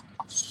there's just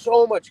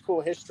so much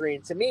cool history.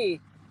 And to me,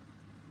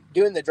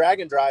 doing the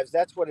Dragon Drives,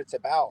 that's what it's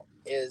about,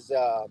 is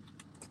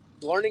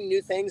learning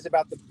new things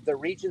about the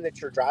region that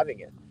you're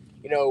driving in.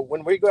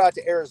 When we go out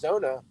to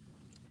Arizona,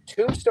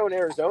 Tombstone,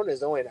 Arizona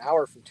is only an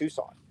hour from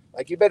Tucson.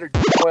 Like you better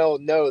well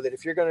know that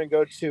if you're going to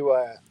go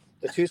to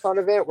the Tucson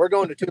event, we're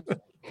going to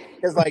Tombstone.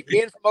 Because like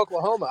being from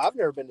Oklahoma, I've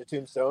never been to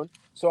Tombstone.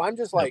 So I'm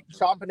just like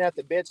chomping at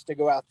the bits to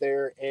go out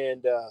there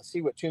and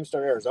see what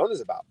Tombstone, Arizona is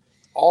about.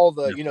 All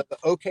the, the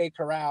OK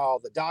Corral,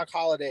 the Doc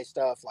Holliday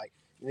stuff, like,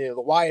 the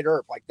Wyatt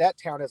Earp, like that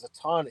town has a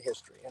ton of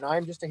history. And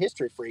I'm just a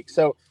history freak.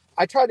 So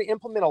I try to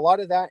implement a lot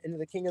of that into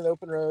the King of the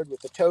Open Road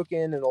with the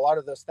token and a lot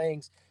of those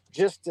things,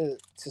 just to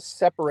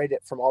separate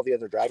it from all the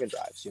other Dragon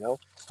Drives, not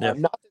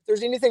that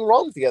there's anything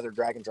wrong with the other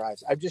Dragon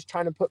Drives. I'm just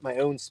trying to put my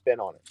own spin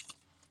on it.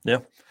 Yeah.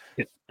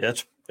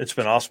 It's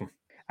been awesome.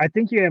 I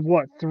think you have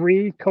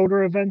 3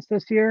 Coder events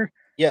this year.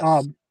 Yes.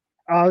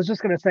 I was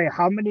just going to say,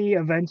 how many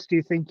events do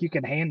you think you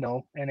can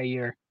handle in a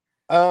year?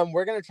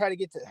 We're going to try to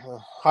get to,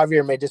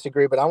 Javier may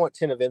disagree, but I want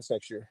 10 events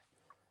next year.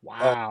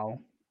 Wow.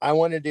 I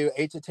want to do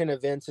 8 to 10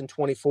 events in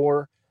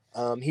 24.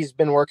 He's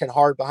been working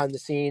hard behind the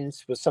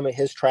scenes with some of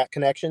his track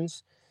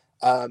connections.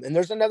 And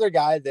there's another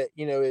guy that,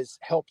 has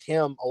helped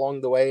him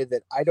along the way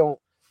that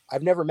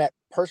I've never met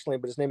personally,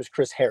 but his name is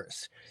Chris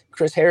Harris.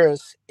 Chris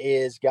Harris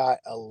is got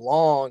a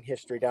long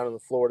history down in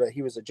Florida.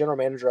 He was a general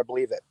manager, I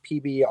believe, at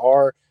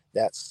PBR,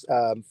 that's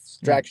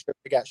drag strip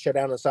that got shut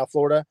down in South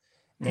Florida.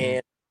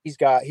 And he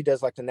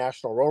does like the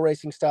national roll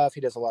racing stuff.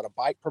 He does a lot of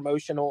bike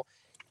promotional.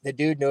 The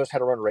dude knows how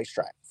to run a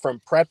racetrack,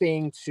 from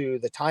prepping to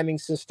the timing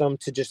system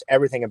to just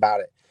everything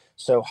about it.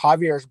 So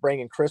Javier is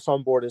bringing Chris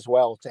on board as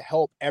well to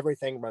help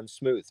everything run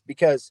smooth,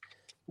 because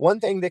one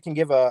thing that can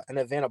give an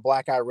event a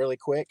black eye really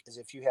quick is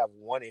if you have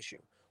one issue,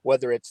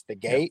 whether it's the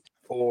gate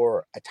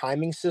or a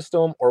timing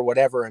system or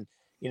whatever. And,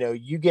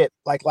 you get,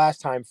 like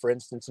last time, for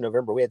instance, in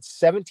November, we had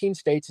 17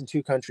 states and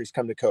 2 countries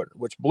come to Coder,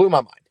 which blew my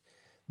mind.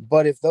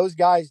 But if those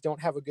guys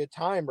don't have a good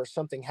time or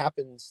something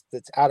happens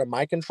that's out of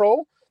my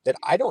control, that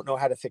I don't know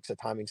how to fix a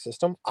timing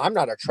system, I'm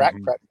not a track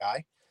prep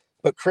guy,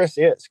 but Chris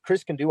is.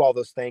 Chris can do all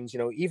those things,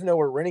 even though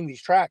we're renting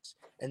these tracks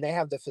and they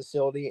have the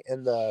facility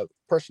and the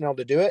personnel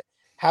to do it.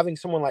 Having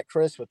someone like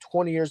Chris with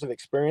 20 years of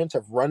experience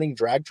of running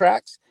drag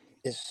tracks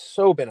is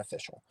so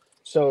beneficial.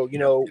 So,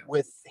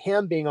 with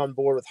him being on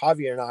board with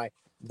Javier and I,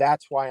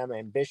 that's why I'm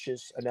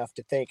ambitious enough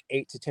to think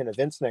 8 to 10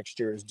 events next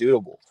year is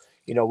doable.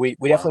 We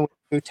definitely want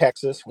to do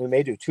Texas. We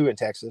may do 2 in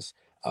Texas,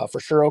 for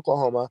sure.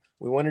 Oklahoma.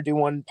 We want to do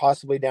one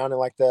possibly down in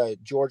like the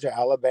Georgia,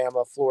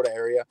 Alabama, Florida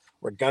area.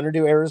 We're going to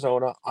do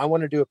Arizona. I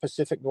want to do a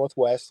Pacific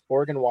Northwest,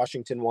 Oregon,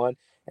 Washington one.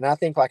 And I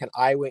think like an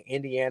Iowa,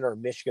 Indiana, or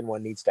Michigan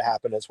one needs to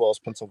happen, as well as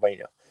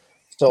Pennsylvania.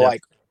 So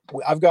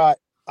I've got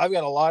a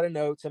lot of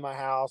notes in my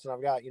house, and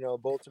I've got, a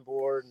bulletin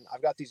board, and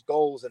I've got these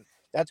goals. And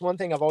that's one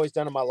thing I've always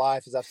done in my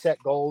life is I've set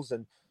goals.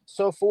 And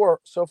so far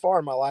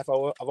in my life,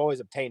 I've always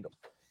obtained them.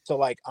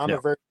 So I'm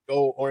a very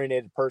goal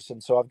oriented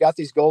person. So I've got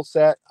these goals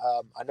set.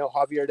 I know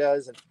Javier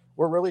does, and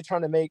we're really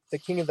trying to make the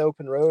King of the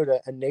Open Road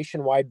a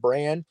nationwide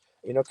brand,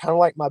 kind of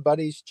like my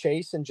buddies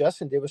Chase and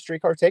Justin did with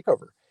Streetcar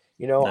Takeover.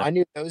 I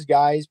knew those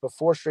guys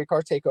before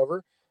Streetcar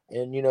Takeover,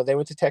 and, they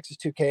went to Texas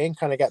 2K and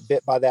kind of got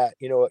bit by that,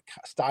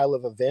 style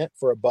of event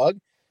for a bug.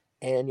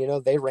 And,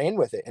 they ran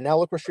with it. And now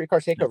look where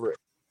Streetcar Takeover is.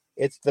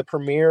 It's the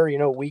premier,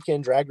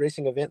 weekend drag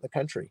racing event in the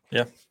country.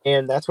 Yeah.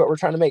 And that's what we're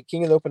trying to make,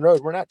 King of the Open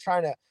Road. We're not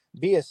trying to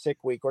be a sick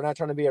week. We're not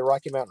trying to be a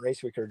Rocky Mountain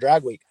Race Week or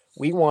drag week.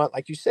 We want,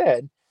 like you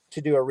said,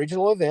 to do a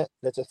regional event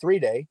that's a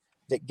 3-day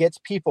that gets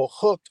people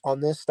hooked on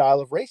this style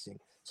of racing.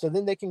 So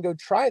then they can go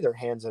try their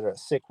hands at a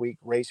sick week,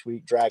 race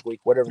week, drag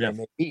week, whatever they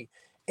may be.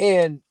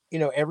 And,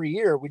 every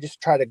year we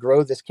just try to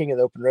grow this King of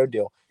the Open Road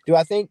deal. Do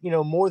I think,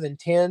 more than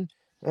 10?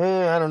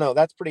 I don't know.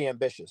 That's pretty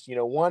ambitious.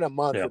 One a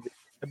month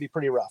would be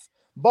pretty rough.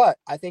 But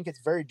I think it's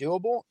very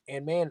doable.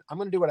 And, man, I'm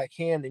going to do what I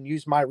can and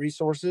use my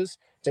resources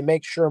to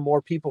make sure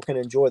more people can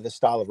enjoy this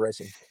style of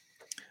racing.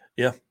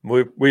 Yeah,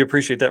 we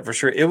appreciate that for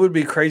sure. It would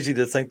be crazy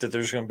to think that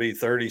there's going to be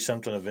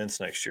 30-something events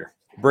next year.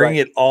 Bring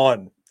it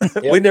on.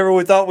 We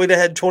thought we'd have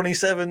had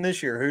 27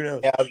 this year. Who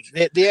knows?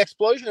 Yeah, the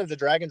explosion of the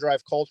drag and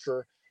drive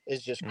culture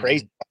is just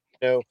crazy.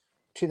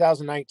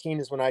 2019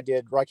 is when I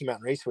did Rocky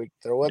Mountain Race Week.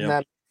 There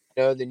wasn't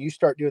that, then you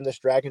start doing this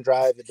drag and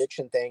drive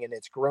addiction thing, and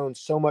it's grown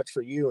so much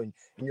for you. And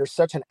you're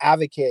such an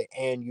advocate,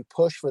 and you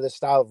push for this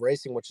style of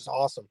racing, which is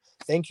awesome.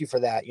 Thank you for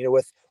that.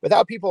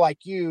 Without people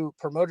like you,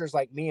 promoters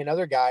like me and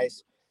other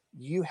guys,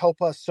 you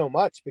help us so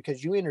much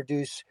because you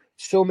introduce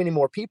so many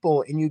more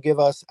people, and you give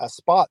us a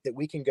spot that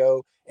we can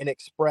go and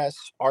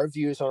express our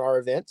views on our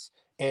events,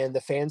 and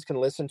the fans can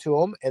listen to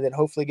them and then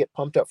hopefully get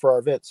pumped up for our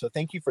events. So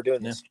thank you for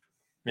doing this.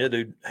 Yeah,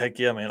 dude. Heck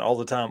yeah, man. All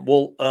the time.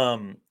 Well,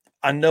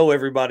 I know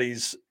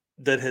everybody's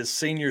that has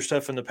seen your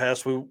stuff in the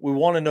past. We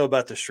want to know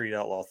about the Street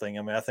Outlaw thing.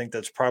 I mean, I think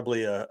that's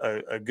probably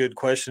a good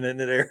question,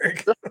 isn't it,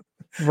 Eric?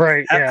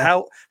 Right.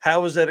 Yeah.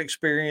 How was that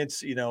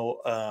experience?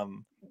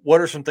 What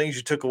are some things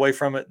you took away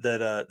from it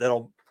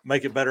that'll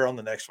make it better on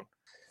the next one?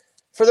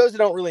 For those that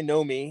don't really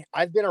know me,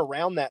 I've been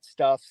around that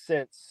stuff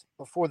since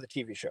before the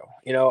TV show.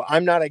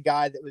 I'm not a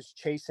guy that was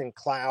chasing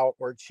clout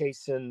or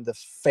chasing the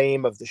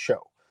fame of the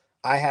show.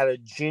 I had a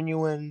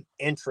genuine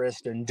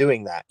interest in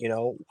doing that.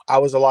 I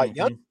was a lot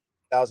younger,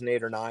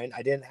 2008 or 9.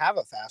 I didn't have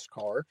a fast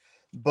car,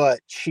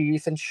 but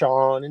Chief and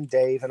Sean and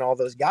Dave and all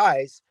those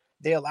guys,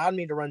 they allowed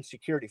me to run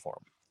security for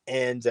them.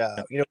 And,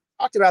 we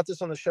talked about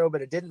this on the show,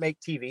 but it didn't make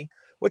TV,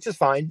 which is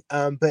fine.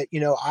 But,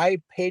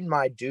 I paid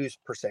my dues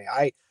per se.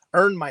 I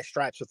earned my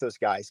stripes with those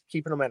guys,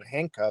 keeping them in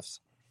handcuffs,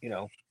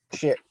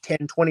 10,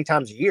 20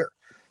 times a year.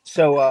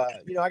 So,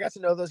 I got to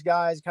know those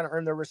guys, kind of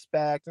earned their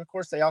respect. And of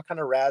course, they all kind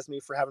of razzed me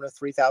for having a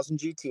 3000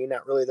 GT,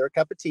 not really their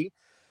cup of tea.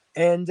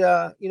 And,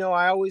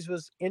 I always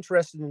was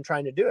interested in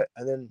trying to do it.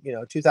 And then,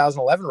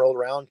 2011 rolled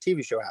around,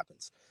 TV show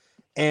happens.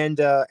 And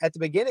at the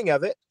beginning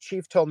of it,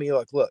 Chief told me,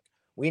 look,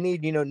 we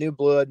need, new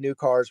blood, new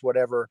cars,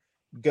 whatever.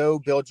 Go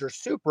build your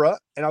Supra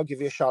and I'll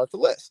give you a shot at the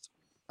list.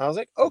 I was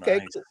like, okay,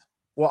 nice. Cool.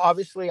 Well,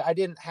 obviously I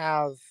didn't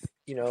have,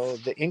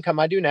 the income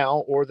I do now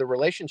or the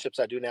relationships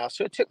I do now.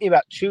 So it took me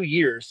about 2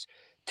 years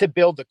to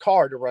build the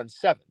car to run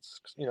sevens.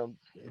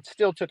 It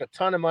still took a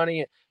ton of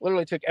money. It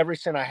literally took every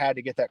cent I had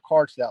to get that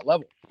car to that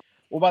level.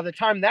 Well, by the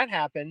time that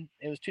happened,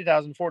 it was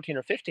 2014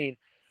 or 15.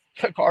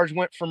 the cars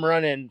went from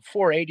running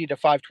 480 to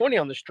 520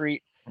 on the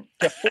street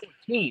to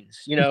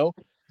 14s.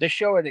 The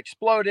show had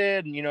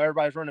exploded, and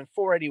everybody's running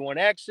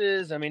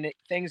 481Xs. I mean,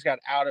 things got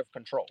out of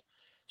control.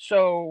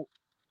 So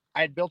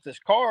I had built this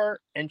car,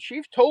 and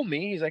Chief told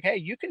me, he's like, "Hey,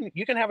 you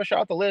can have a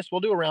shot at the list.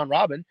 We'll do a round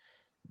robin."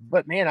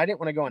 But man, I didn't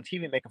want to go on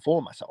TV and make a fool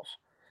of myself.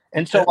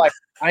 And so like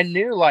I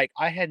knew like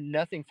I had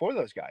nothing for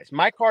those guys.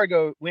 My car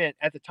went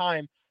at the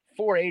time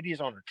 480s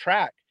on a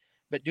track,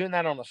 but doing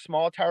that on a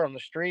small tire on the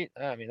street,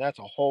 I mean, that's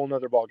a whole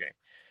nother ball game.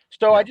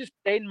 So I just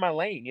stayed in my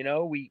lane.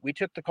 We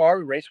took the car,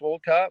 we raced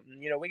World Cup,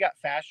 and we got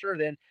faster.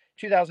 Then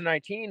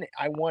 2019,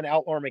 I won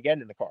Outlaw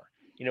Armageddon in the car.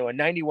 A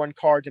 91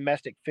 car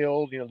domestic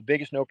field, the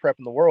biggest no prep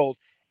in the world.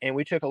 And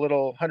we took a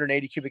little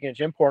 180 cubic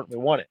inch import and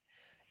we won it.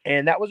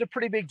 And that was a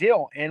pretty big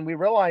deal. And we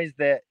realized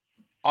that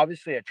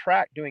obviously a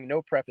track doing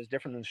no prep is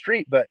different than the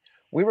street, but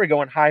we were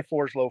going high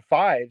fours, low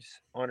fives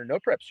on a no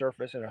prep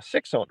surface in a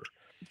 6-cylinder.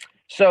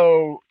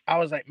 So I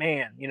was like,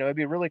 man, it'd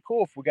be really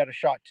cool if we got a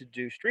shot to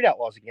do Street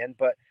Outlaws again,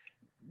 but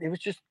it was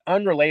just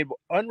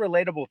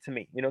unrelatable to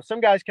me.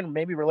 Some guys can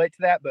maybe relate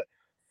to that, but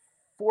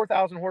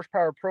 4,000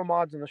 horsepower pro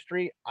mods in the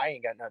street, I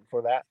ain't got nothing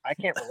for that. I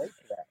can't relate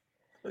to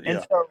that.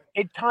 And so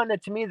it kind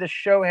of, to me, the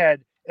show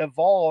had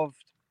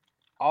evolved,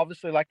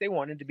 obviously, like they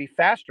wanted to be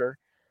faster,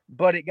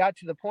 but it got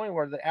to the point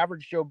where the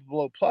average Joe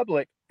Blow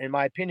public, in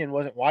my opinion,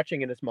 wasn't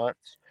watching it as much.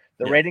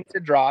 The ratings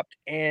had dropped,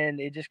 and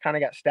it just kind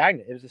of got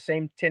stagnant. It was the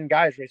same 10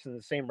 guys racing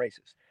the same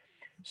races.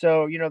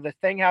 So, the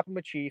thing happened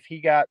with Chief.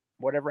 He got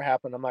whatever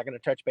happened. I'm not going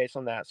to touch base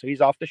on that. So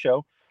he's off the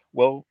show.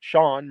 Well,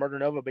 Sean Murder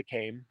Nova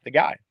became the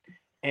guy.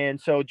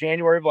 And so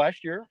January of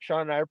last year,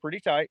 Sean and I are pretty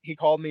tight. He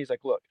called me. He's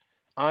like, look,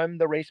 I'm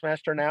the race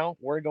master now.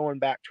 We're going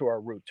back to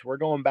our roots. We're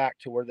going back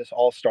to where this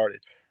all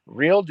started.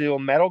 Real deal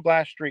metal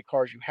glass street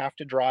cars you have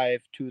to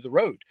drive to the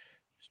road.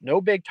 No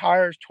big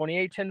tires,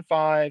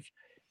 28-10-5.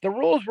 The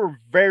rules were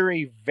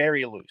very,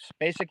 very loose.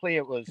 Basically,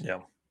 it was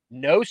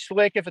no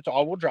slick if it's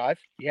all-wheel drive.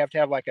 You have to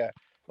have like a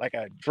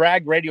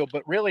drag radial,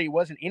 but really it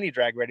wasn't any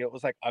drag radial. It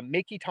was like a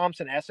Mickey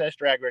Thompson SS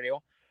drag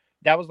radial.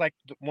 That was like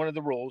one of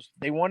the rules.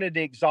 They wanted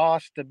the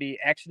exhaust to be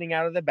exiting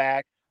out of the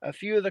back. A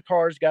few of the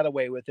cars got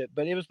away with it,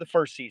 but it was the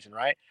first season,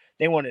 right?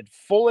 They wanted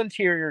full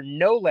interior,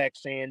 no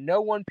Lexan, no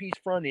one-piece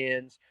front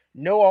ends,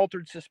 no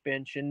altered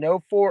suspension,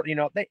 no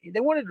they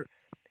wanted.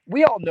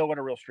 We all know what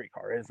a real street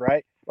car is,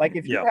 right? Like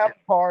if you have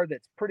a car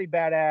that's pretty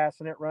badass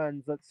and it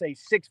runs, let's say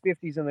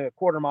 650s in the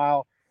quarter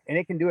mile, and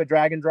it can do a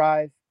drag and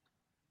drive,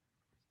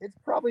 it's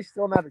probably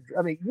still not.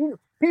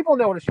 People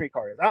know what a street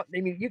car is.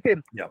 You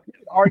could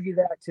argue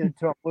that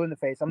to blue in the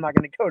face. I'm not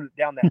going to go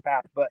down that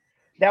path, but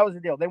that was the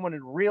deal. They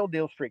wanted real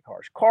deal street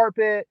cars,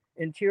 carpet,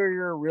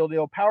 interior, real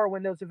deal, power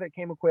windows if it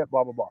came equipped,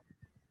 blah blah blah.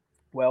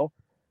 Well,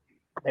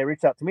 they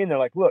reached out to me and they're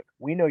like, "Look,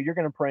 we know you're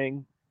going to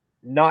bring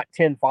not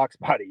 10 Fox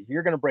bodies.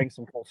 You're going to bring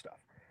some cool stuff."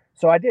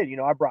 So I did.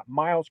 I brought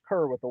Miles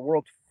Kerr with the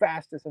world's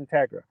fastest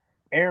Integra.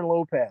 Aaron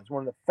Lopez,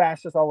 one of the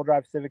fastest all-wheel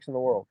drive Civics in the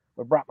world.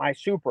 We brought my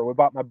Supra. We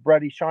brought my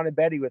buddy Sean and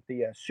Betty with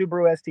the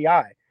Subaru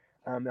STI.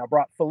 I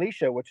brought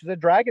Felicia, which is a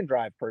drag and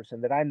drive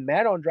person that I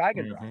met on drag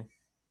and drive.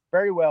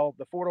 Very well,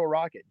 the four-door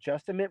Rocket.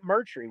 Justin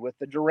Mercury with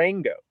the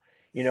Durango.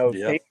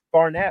 Stacey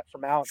Barnett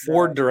from out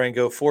Ford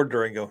Durango,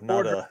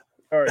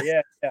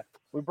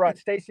 We brought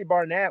Stacey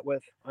Barnett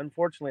with,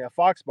 unfortunately, a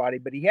Fox body,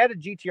 but he had a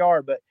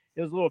GTR, but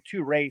it was a little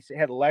too race. It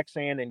had a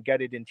Lexan and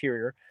gutted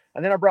interior.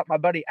 And then I brought my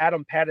buddy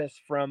Adam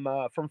Pettis from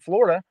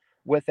Florida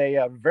with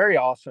a very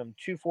awesome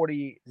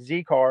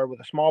 240Z car with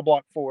a small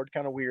block Ford,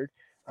 kind of weird,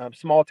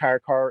 small tire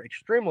car,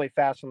 extremely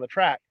fast on the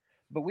track.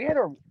 But we had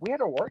our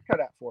work cut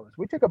out for us.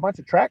 We took a bunch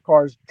of track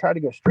cars to try to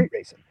go street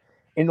racing,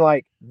 and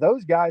like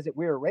those guys that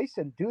we were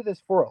racing do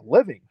this for a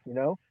living,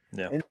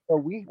 Yeah. And so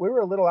we were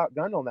a little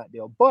outgunned on that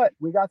deal, but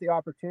we got the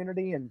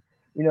opportunity, and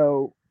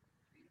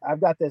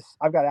I've got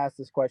asked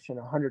this question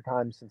 100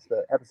 times since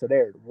the episode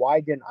aired. Why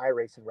didn't I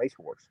race in Race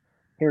Wars?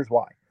 Here's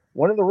why.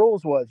 One of the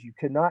rules was you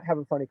could not have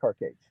a funny car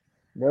cage.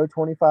 No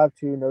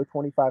 25-2, no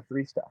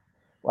 25-3 stuff.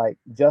 Like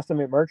Justin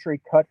McMurtry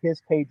cut his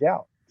cage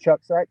out.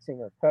 Chuck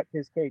Seitzinger cut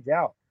his cage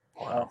out.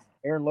 Wow.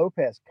 Aaron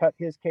Lopez cut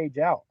his cage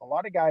out. A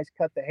lot of guys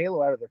cut the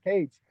halo out of their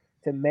cage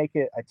to make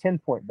it a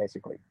 10-point,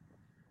 basically.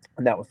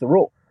 And that was the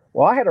rule.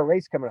 Well, I had a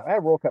race coming up. I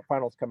had World Cup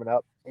finals coming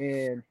up,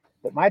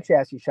 but my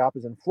chassis shop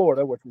is in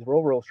Florida, which is where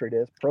Real Street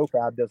is.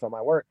 ProFab does all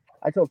my work.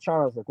 I told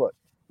Sean, I was like, look,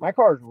 my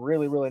car is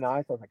really, really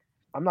nice. I was like,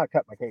 I'm not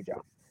cutting my cage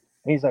out.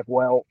 And he's like,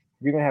 well,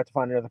 you're going to have to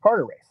find another car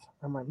to race.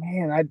 I'm like,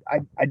 man,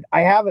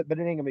 I have it, but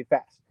it ain't going to be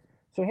fast.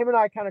 So him and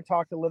I kind of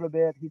talked a little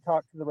bit. He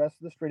talked to the rest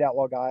of the Street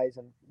Outlaw guys,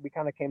 and we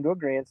kind of came to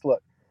agreement.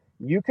 Look,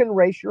 you can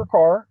race your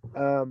car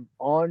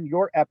on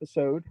your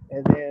episode,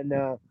 and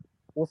then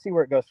we'll see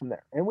where it goes from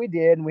there. And we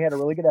did, and we had a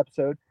really good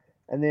episode.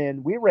 And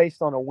then we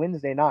raced on a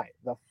Wednesday night.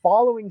 The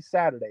following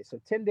Saturday, so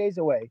 10 days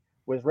away,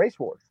 was Race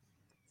Wars.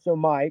 So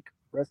Mike,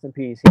 rest in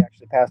peace, he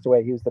actually passed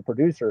away. He was the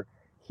producer.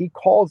 He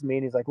calls me,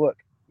 and he's like, look,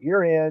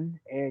 you're in,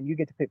 and you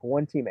get to pick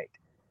one teammate.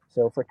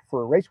 So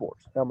for Race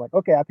Wars. And I'm like,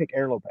 okay, I pick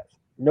Aaron Lopez.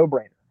 No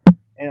brainer.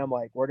 And I'm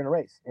like, we're going to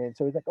race. And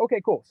so he's like, okay,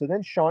 cool. So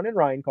then Sean and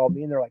Ryan called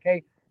me, and they're like,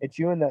 hey, It's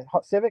you and the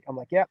Civic? I'm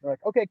like, yeah. They're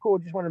like, okay, cool.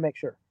 Just want to make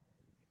sure.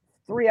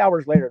 3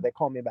 hours later, they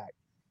call me back.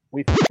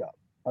 We fucked up.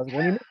 I was like,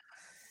 what do you mean?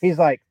 He's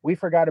like, we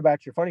forgot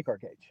about your funny car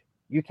cage.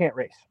 You can't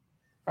race.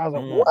 I was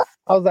like, what?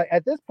 I was like,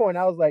 at this point,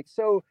 I was like,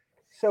 so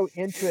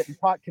into it and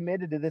pot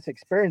committed to this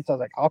experience. I was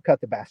like, I'll cut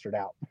the bastard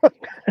out.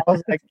 I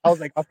was like,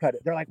 I'll cut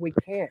it. They're like, we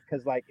can't,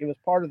 because like it was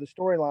part of the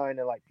storyline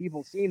and like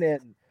people seen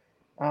it. And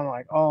I'm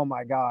like, oh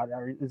my God,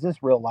 is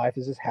this real life?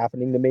 Is this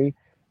happening to me?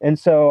 And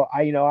so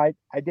I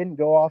didn't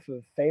go off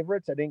of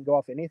favorites. I didn't go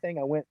off anything.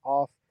 I went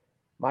off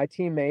my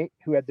teammate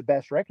who had the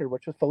best record,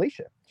 which was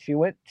Felicia. She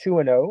went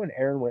 2-0, and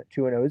Aaron went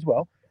 2-0 as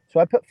well. So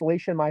I put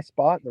Felicia in my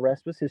spot, and the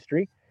rest was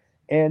history.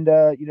 And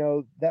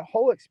that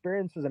whole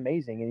experience was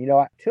amazing. And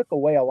I took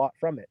away a lot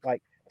from it.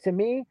 Like, to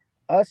me,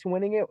 us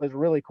winning it was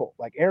really cool.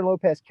 Like, Aaron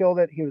Lopez killed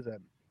it. He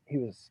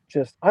was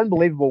just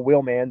unbelievable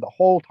wheelman the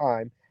whole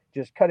time,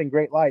 just cutting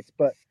great lights.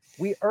 But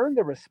we earned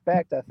the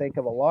respect, I think,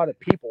 of a lot of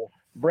people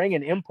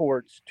bringing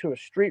imports to a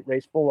street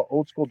race full of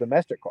old school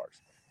domestic cars.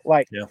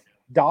 Like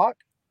Doc,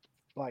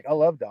 like I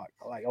love Doc.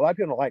 Like, a lot of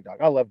people don't like Doc.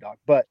 I love Doc,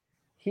 but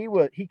he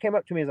came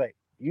up to me and was like,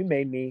 you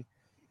made me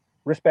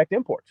respect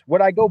imports.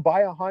 Would I go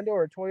buy a Honda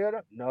or a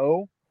Toyota?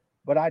 No,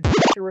 but I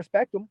to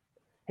respect them.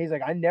 He's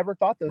like, I never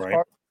thought those cars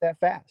were that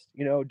fast.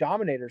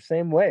 Dominator,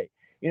 same way.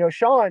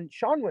 Sean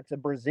went to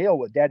Brazil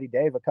with Daddy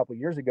Dave a couple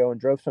years ago and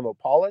drove some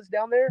Opalas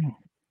down there.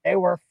 They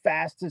were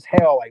fast as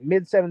hell, like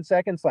mid 7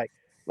 seconds. Like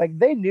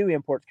they knew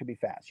imports could be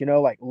fast.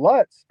 Like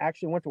Lutz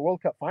actually went to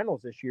World Cup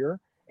finals this year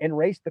and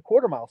raced the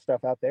quarter mile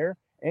stuff out there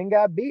and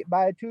got beat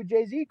by a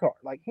 2JZ car.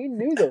 Like, he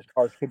knew those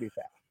cars could be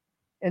fast.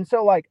 And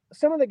so, like,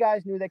 some of the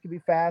guys knew they could be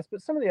fast,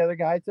 but some of the other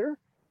guys, they're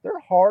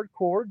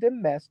hardcore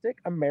domestic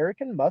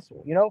American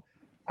muscle.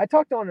 I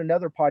talked on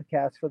another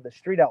podcast for the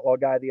Street Outlaw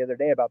guy the other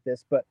day about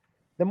this, but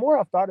the more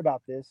I've thought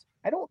about this,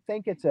 I don't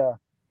think it's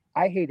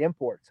I hate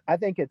imports. I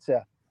think it's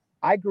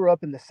I grew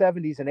up in the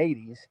 70s and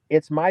 80s.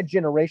 It's my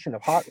generation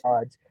of hot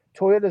rods.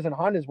 Toyotas and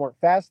Hondas weren't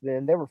fast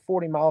then. They were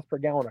 40 miles per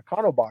gallon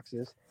Econo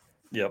boxes.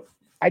 Yep.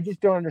 I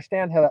just don't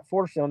understand how that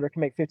four-cylinder can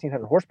make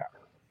 1,500 horsepower.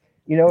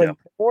 And the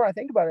more I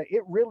think about it,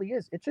 it really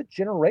is. It's a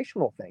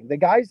generational thing. The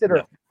guys that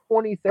are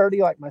 20,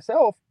 30 like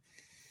myself,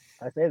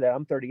 I say that,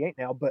 I'm 38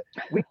 now, but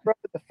we grew up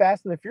with the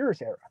Fast and the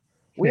Furious era.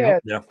 We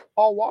had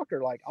Paul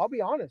Walker. Like, I'll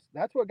be honest,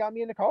 that's what got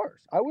me into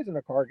cars. I wasn't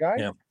a car guy.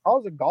 I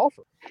was a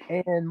golfer.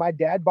 And my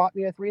dad bought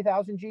me a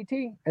 3000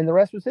 GT, and the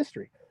rest was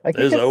history. Like,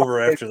 it was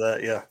over after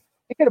that,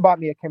 He could have bought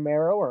me a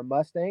Camaro or a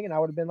Mustang, and I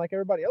would have been like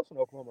everybody else in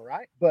Oklahoma,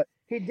 right? But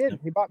he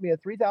didn't. He bought me a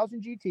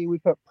 3000 GT. We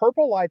put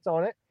purple lights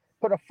on it,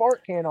 put a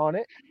fart can on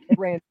it. It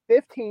ran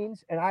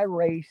 15s, and I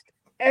raced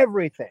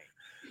everything.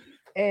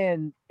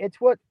 And it's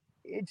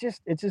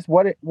just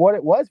what it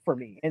was for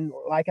me. And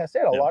like I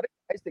said, a lot of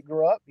guys that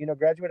grew up,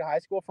 graduated high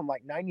school from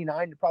like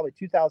 99 to probably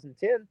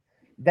 2010,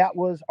 that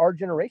was our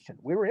generation.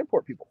 We were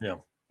import people. Yeah.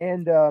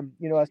 And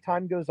as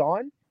time goes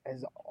on,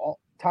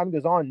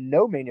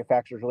 no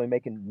manufacturer's really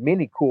making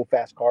many cool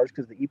fast cars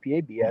because of the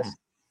EPA BS.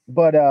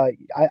 But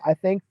I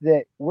think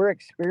that we're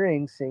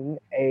experiencing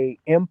a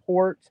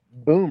import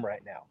boom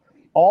right now.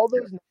 All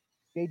those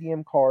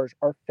JDM cars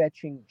are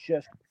fetching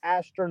just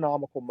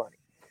astronomical money.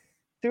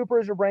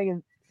 Supers are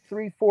bringing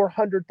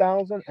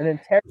 300,000-400,000, and then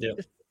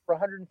Texas for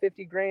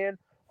 150 grand.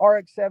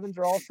 RX-7s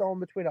are all selling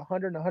between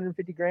 100 and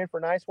 150 grand for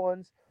nice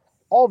ones.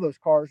 All those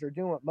cars are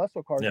doing what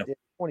muscle cars did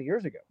 20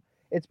 years ago.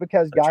 It's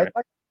because guys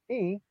like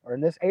me, or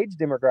in this age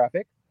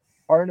demographic,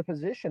 are in a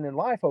position in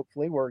life,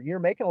 hopefully, where you're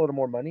making a little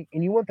more money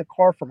and you want the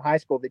car from high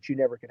school that you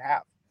never could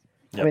have.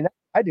 I mean,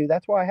 I do.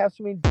 That's why I have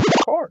so many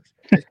cars.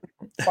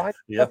 Find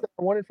stuff that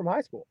I wanted from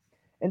high school.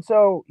 And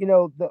so,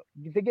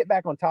 to get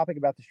back on topic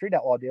about the Street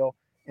Outlaw deal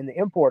and the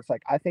imports,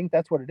 like, I think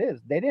that's what it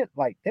is. They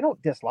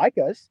don't dislike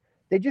us.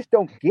 They just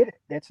don't get it.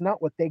 That's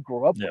not what they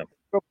grew up with.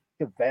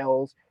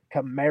 Cavales,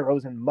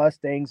 Camaros, and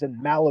Mustangs,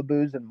 and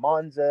Malibus, and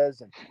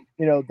Monzas, and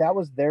that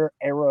was their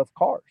era of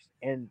cars.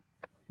 And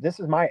this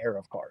is my era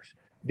of cars.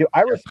 Dude,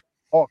 I respect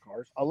all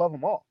cars. I love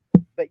them all.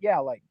 But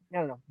I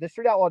don't know. The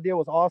Street Outlaw deal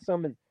was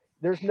awesome, and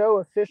there's no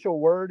official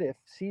word if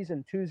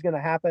season 2 is going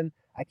to happen.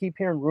 I keep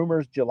hearing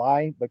rumors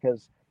July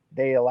because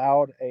they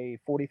allowed a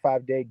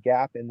 45-day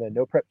gap in the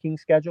No Prep King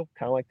schedule,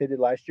 kind of like they did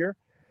last year.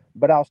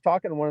 But I was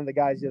talking to one of the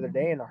guys the other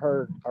day, and I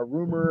heard a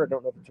rumor. I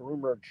don't know if it's a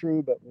rumor or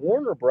true, but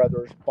Warner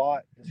Brothers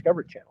bought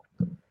Discovery Channel.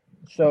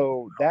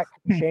 So that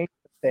changed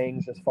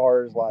things as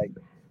far as like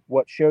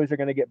what shows are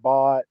going to get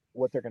bought,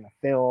 what they're going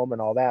to film,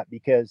 and all that.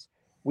 Because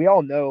we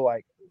all know,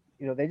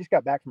 they just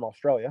got back from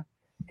Australia,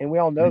 and we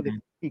all know that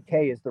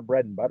PK is their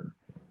bread and butter.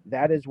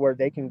 That is where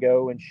they can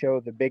go and show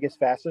the biggest,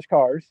 fastest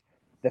cars.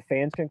 The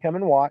fans can come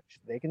and watch.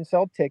 They can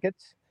sell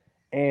tickets,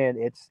 and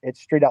it's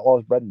Street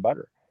Outlaws bread and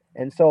butter.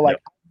 And so, I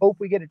hope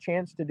we get a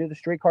chance to do the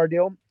streetcar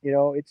deal.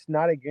 It's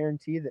not a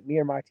guarantee that me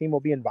or my team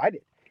will be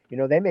invited.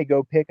 They may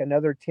go pick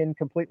another 10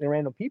 completely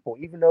random people,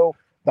 even though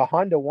the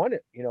Honda won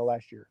it,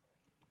 last year,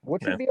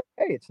 which would be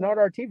okay. It's not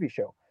our TV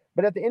show.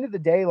 But at the end of the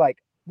day,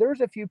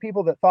 there's a few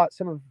people that thought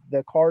some of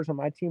the cars on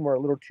my team were a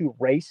little too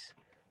race.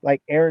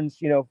 Like Aaron's,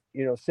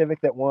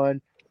 Civic that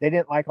won. They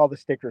didn't like all the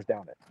stickers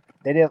down it.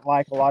 They didn't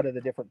like a lot of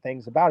the different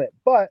things about it,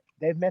 but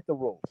they've met the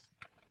rules.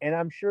 And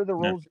I'm sure the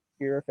rules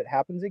here, if it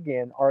happens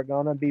again, are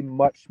going to be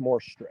much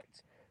more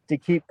strict to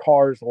keep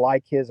cars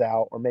like his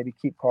out, or maybe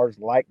keep cars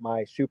like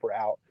my Super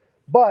out.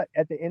 But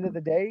at the end of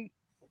the day,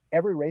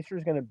 every racer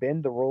is going to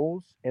bend the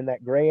rules in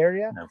that gray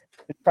area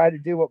to try to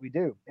do what we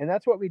do. And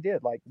that's what we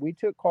did. Like, we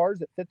took cars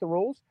that fit the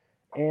rules,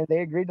 and they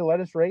agreed to let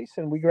us race,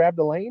 and we grabbed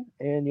a lane,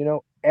 and,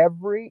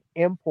 every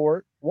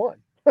import won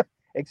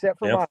except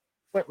for mine.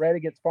 Went red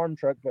against farm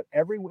truck, but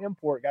every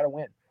import got a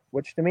win,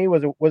 which to me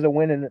was a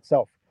win in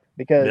itself,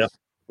 because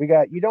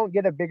you don't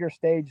get a bigger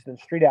stage than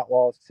Street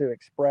Outlaws to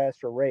express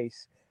or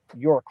race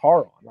your car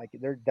on. Like,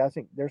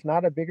 there's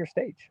not a bigger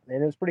stage,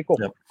 and it was pretty cool.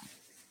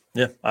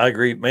 Yeah, I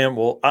agree, man.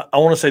 Well, I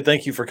want to say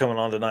thank you for coming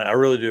on tonight. I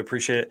really do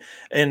appreciate it.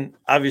 And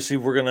obviously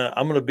I'm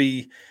going to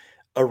be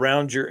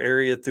around your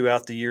area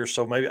throughout the year.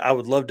 So maybe I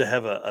would love to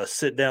have a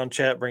sit down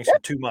chat, bring some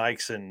 2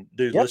 mics, and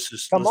dude,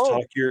 let's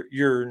talk.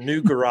 Your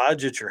new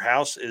garage at your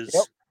house is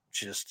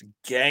just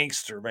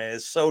gangster, man.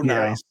 It's so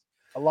nice.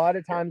 A lot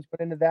of times put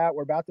into that.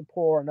 We're about to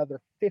pour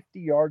another 50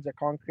 yards of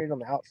concrete on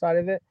the outside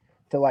of it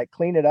to like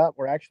clean it up.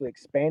 We're actually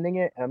expanding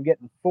it, and I'm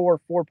getting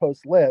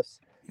 4-post lifts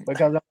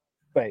because of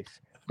space.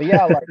 But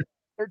yeah, like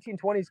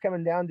 1320 is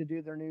coming down to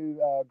do their new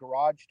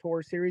garage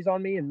tour series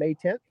on me in May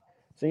 10th.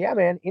 So yeah,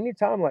 man,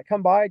 anytime, like,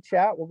 come by,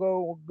 chat.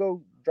 We'll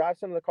go drive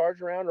some of the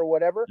cars around or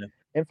whatever. Yeah.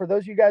 And for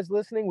those of you guys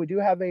listening, we do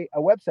have a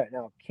website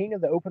now,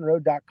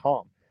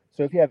 kingoftheopenroad.com.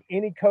 So if you have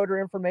any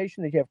coder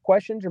information, that you have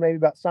questions or maybe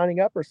about signing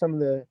up or some of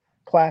the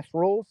class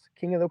rules,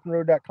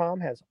 kingoftheopenroad.com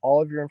has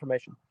all of your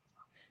information.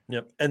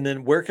 Yep. And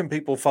then where can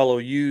people follow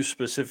you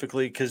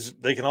specifically? Because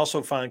they can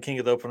also find King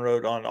of the Open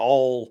Road on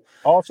all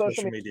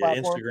social media,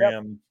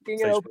 Instagram,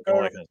 Facebook,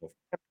 all that kind of stuff.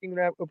 King of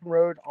the Open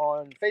Road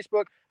on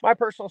Facebook. My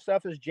personal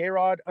stuff is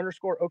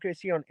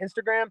JRod_OKC on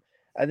Instagram,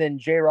 and then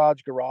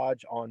JRod's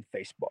Garage on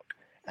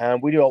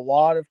Facebook. We do a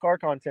lot of car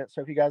content,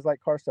 so if you guys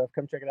like car stuff,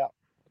 come check it out.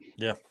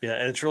 Yeah,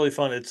 and it's really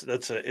fun.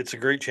 It's a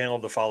great channel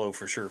to follow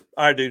for sure.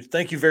 All right, dude.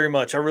 Thank you very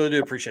much. I really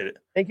do appreciate it.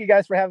 Thank you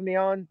guys for having me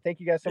on. Thank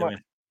you guys so much.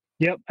 Man.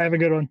 Yep. Have a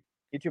good one.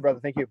 You too, brother.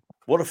 Thank you.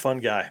 What a fun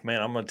guy,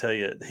 man. I'm going to tell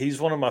you, he's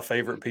one of my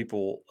favorite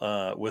people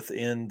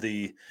within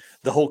the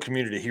whole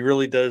community. He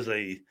really does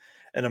an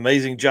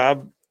amazing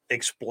job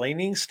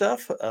explaining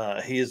stuff.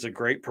 He is a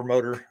great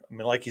promoter. I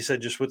mean, like you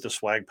said, just with the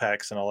swag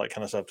packs and all that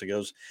kind of stuff that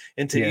goes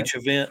into each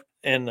event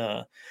and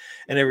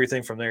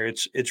everything from there.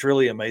 It's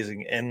really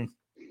amazing. And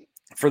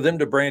for them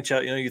to branch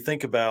out, you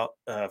think about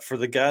for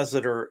the guys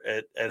that are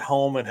at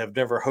home and have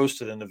never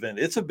hosted an event,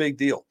 it's a big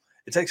deal.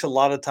 It takes a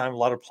lot of time, a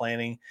lot of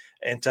planning,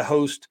 and to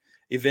host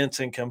events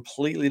in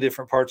completely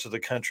different parts of the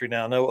country.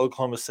 Now, I know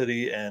Oklahoma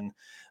City and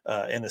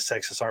Ennis,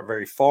 Texas aren't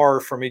very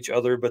far from each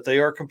other, but they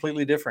are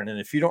completely different. And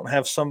if you don't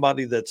have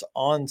somebody that's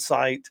on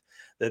site,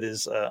 that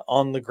is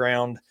on the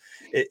ground,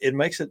 it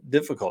makes it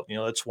difficult.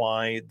 That's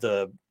why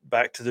the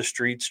Back to the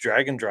Streets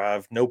drag and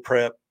drive, no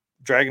prep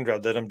drag and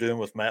drive that I'm doing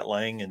with Matt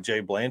Lang and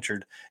Jay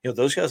Blanchard,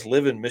 those guys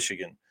live in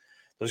Michigan.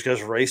 Those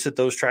guys race at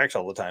those tracks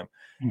all the time.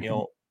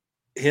 Mm-hmm.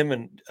 Him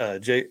and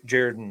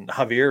Jared and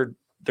Javier,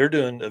 they're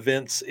doing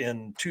events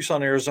in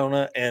Tucson,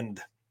 Arizona,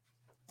 and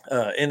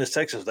Ennis,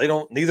 Texas.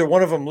 Neither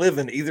one of them live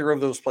in either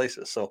of those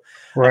places. So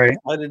I'm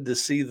excited to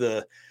see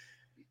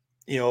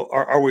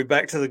are we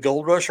back to the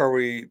gold rush? Are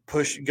we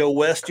go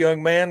west,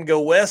 young man,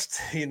 go west,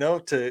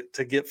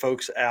 to get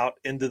folks out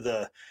into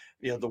the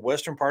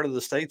western part of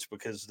the states,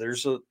 because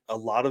there's a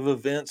lot of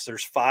events.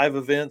 There's 5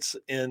 events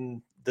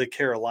in the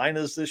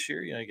Carolinas this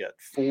year. You got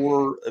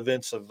 4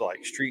 events of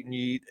like Street and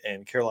Yeet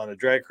and Carolina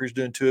Drag Cruise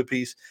doing 2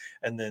 apiece.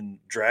 And then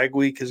Drag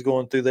Week is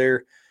going through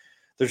there.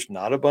 There's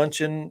not a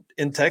bunch in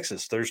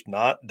Texas. There's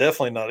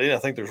definitely not any. I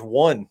think there's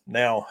 1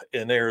 now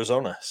in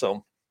Arizona.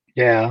 So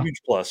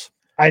huge plus.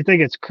 I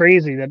think it's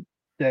crazy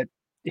that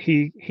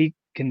he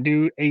can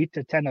do 8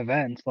 to 10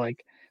 events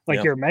like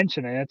you're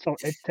mentioning.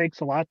 It takes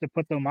a lot to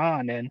put them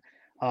on, and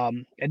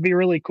it'd be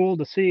really cool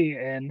to see.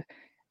 And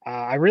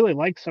I really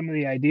like some of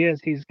the ideas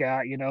he's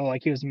got,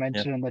 like he was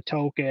mentioning the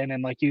token,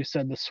 and like you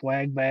said, the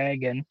swag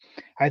bag. And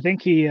I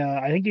think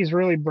he's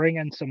really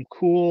bringing some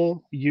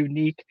cool,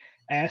 unique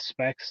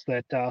aspects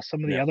that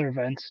some of the other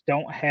events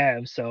don't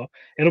have. So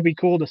it'll be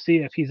cool to see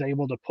if he's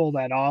able to pull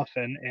that off,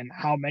 and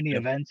how many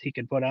events he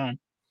can put on.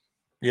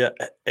 Yeah,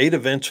 8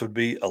 events would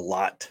be a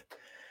lot.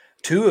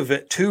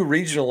 2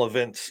 regional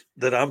events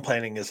that I'm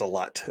planning is a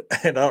lot.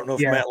 And I don't know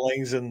if Matt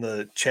Lang's in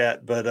the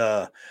chat,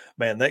 but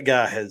man, that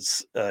guy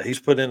he's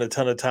put in a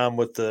ton of time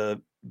with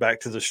the Back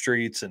to the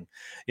Streets, and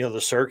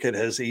the circuit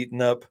has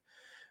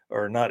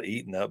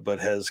but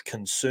has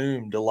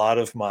consumed a lot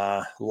of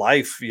my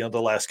life,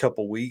 the last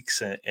couple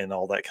weeks and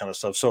all that kind of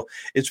stuff. So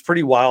it's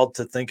pretty wild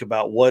to think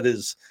about what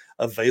is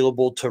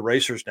available to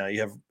racers now.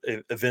 You have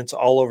events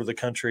all over the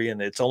country,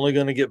 and it's only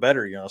going to get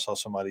better. I saw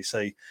somebody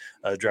say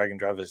drag and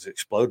drive has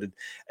exploded.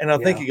 And I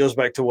think it goes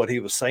back to what he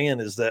was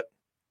saying, is that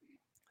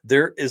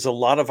there is a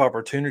lot of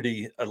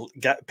opportunity.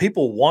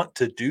 People want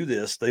to do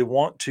this. They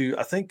want to,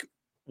 I think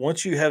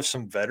once you have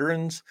some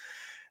veterans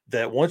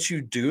that once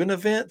you do an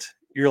event,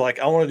 you're like,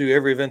 I want to do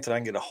every event that I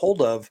can get a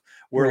hold of.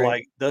 where Right.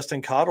 like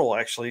Dustin Cottle,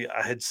 actually,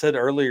 I had said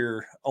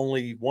earlier,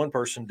 only one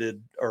person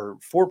did, or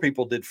 4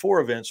 people did 4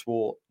 events.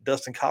 Well,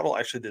 Dustin Cottle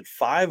actually did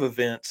 5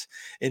 events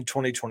in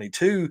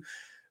 2022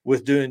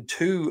 with doing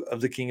 2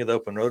 of the King of the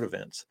Open Road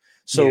events.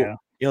 So,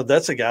 Yeah.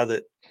 that's a guy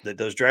that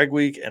does Drag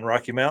Week and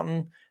Rocky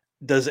Mountain,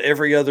 does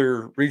every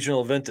other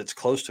regional event that's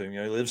close to him. He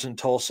lives in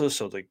Tulsa,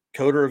 so the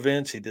Coder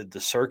events, he did the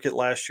circuit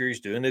last year. He's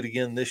doing it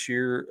again this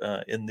year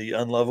in the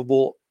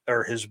Unlovable,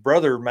 or his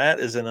brother Matt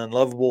is in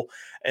Unlovable,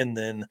 and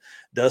then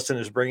Dustin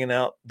is bringing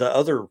out the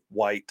other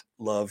white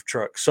Love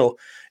truck. So,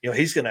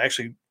 he's going to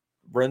actually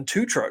run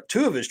 2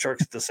 of his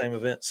trucks at the same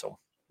event. So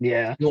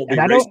Yeah. he won't And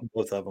be I don't racing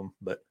both of them,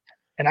 but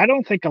and I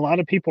don't think a lot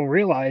of people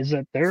realize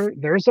that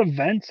there's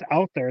events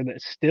out there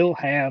that still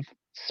have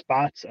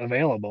spots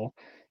available.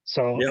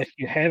 So yeah. if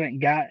you haven't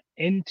got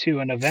into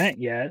an event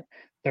yet,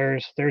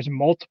 there's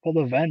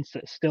multiple events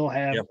that still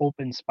have Yeah.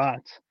 open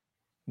spots.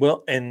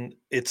 Well, and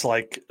it's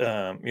like,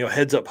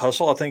 Heads Up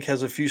Hustle, I think,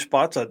 has a few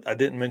spots. I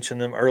didn't mention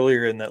them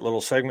earlier in that little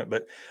segment,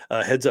 but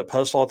Heads Up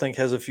Hustle, I think,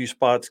 has a few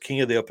spots.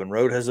 King of the Open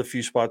Road has a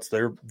few spots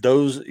there.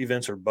 Those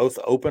events are both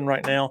open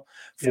right now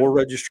for Yep.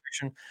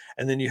 registration.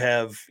 And then you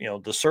have,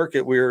 the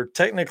circuit. We're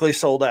technically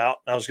sold out.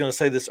 I was going to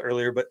say this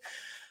earlier, but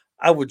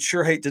I would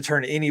sure hate to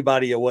turn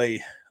anybody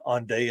away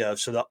on day of.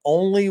 So the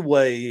only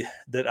way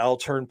that I'll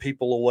turn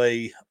people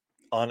away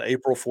on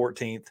April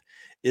 14th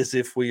is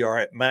if we are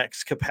at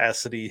max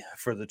capacity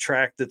for the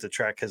track that the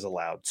track has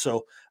allowed.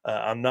 So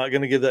I'm not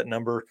going to give that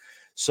number.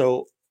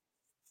 So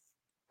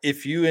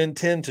if you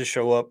intend to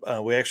show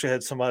up, we actually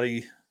had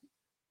somebody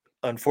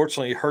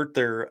unfortunately hurt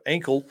their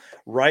ankle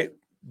right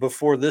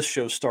before this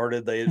show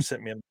started. They had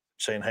sent me a message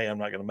saying, "Hey, I'm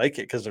not going to make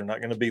it because they're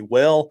not going to be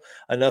well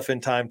enough in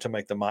time to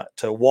make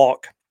to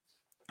walk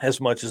as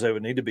much as they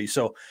would need to be."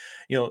 So,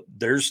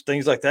 there's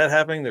things like that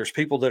happening. There's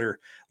people that are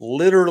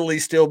literally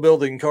still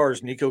building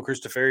cars. Nico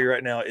Christoferi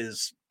right now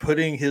is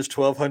putting his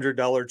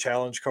 $1,200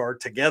 challenge car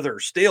together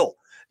still,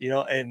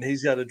 and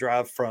he's got to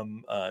drive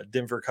from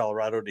Denver,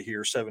 Colorado to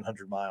here,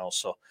 700 miles.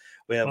 So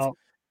we have Well,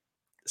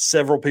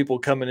 several people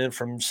coming in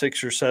from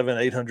 6 or 7,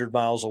 800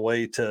 miles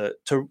away to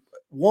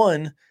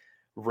one,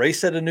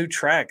 race at a new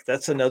track.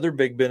 That's another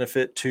big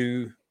benefit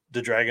to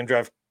the drag and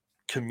drive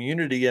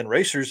community and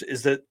racers,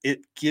 is that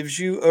it gives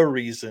you a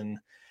reason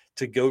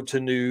to go to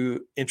new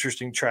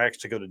interesting tracks,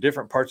 to go to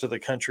different parts of the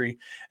country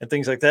and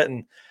things like that.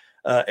 And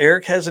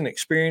Eric hasn't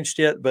experienced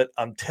yet, but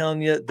I'm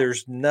telling you,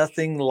 there's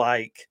nothing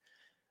like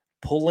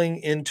pulling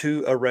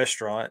into a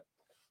restaurant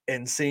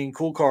and seeing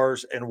cool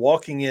cars and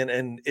walking in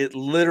and it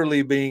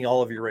literally being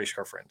all of your race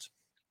car friends.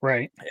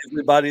 right.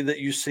 Everybody that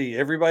you see,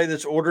 everybody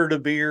that's ordered a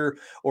beer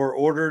or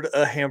ordered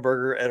a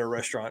hamburger at a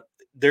restaurant,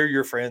 they're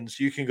your friends.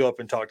 You can go up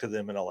and talk to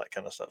them and all that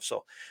kind of stuff.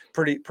 So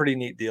pretty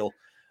neat deal.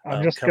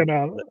 I'm just Coming.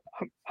 gonna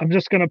I'm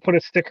just gonna put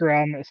a sticker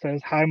on that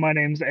says, "Hi, my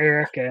name's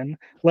Eric," and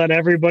let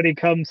everybody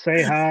come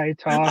say hi,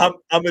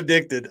 talk. I'm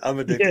addicted. I'm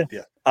Yeah. addicted.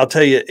 Yeah. I'll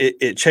tell you,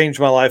 it changed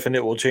my life and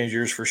it will change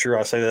yours for sure.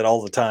 I say that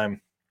all the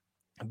time.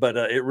 But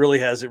it really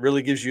has. It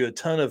really gives you a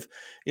ton of,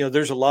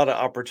 there's a lot of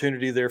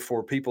opportunity there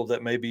for people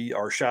that maybe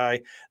are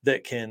shy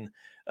that can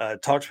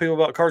talk to people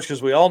about cars,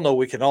 because we all know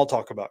we can all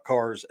talk about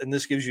cars. And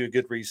this gives you a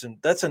good reason.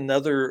 That's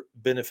another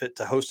benefit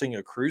to hosting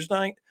a cruise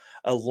night,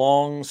 a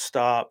long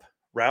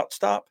route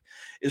stop,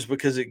 is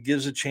because it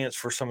gives a chance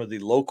for some of the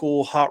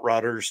local hot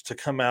rodders to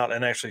come out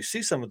and actually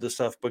see some of this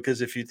stuff.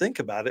 Because if you think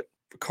about it,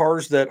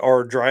 cars that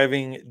are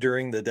driving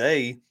during the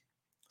day,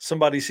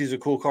 somebody sees a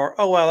cool car.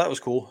 Oh, wow, that was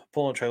cool.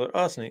 Pulling a trailer.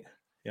 Oh, that's neat.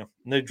 And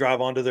they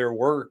drive on to their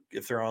work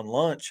if they're on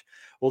lunch.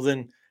 Well,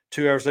 then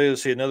 2 hours later, they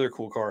see another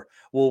cool car.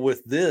 Well,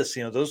 with this,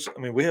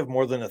 we have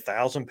more than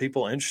 1,000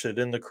 people interested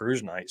in the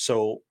cruise night.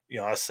 So,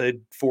 I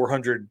said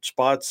 400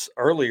 spots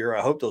earlier.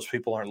 I hope those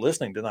people aren't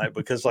listening tonight,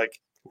 because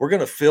we're going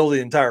to fill the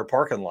entire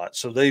parking lot.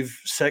 So they've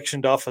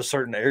sectioned off a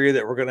certain area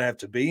that we're going to have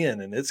to be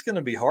in. And it's going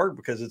to be hard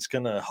because it's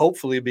going to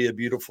hopefully be a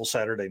beautiful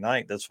Saturday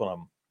night. That's what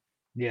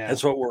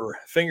we're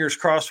fingers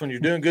crossed. When you're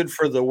doing good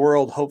for the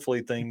world,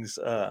 hopefully things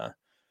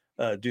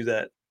do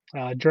that.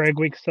 Drag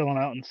Week selling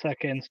out in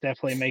seconds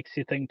definitely makes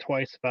you think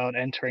twice about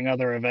entering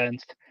other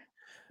events.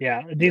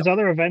 Yeah, Yeah. these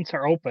other events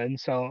are open,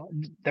 so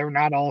they're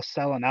not all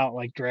selling out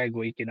like Drag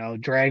Week.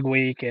 Drag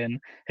Week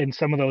and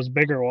some of those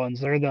bigger ones,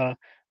 they're the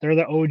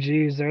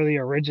OGs, they're the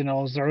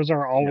originals. Those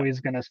are Yeah. always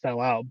going to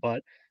sell out,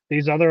 but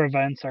these other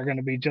events are going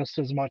to be just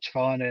as much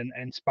fun,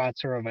 and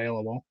spots are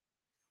available.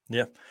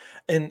 Yeah.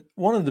 And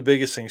one of the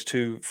biggest things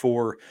too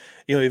for,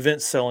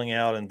 events selling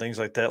out and things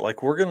like that,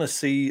 like we're going to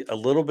see a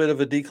little bit of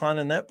a decline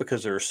in that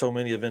because there are so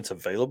many events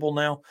available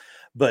now.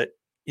 But,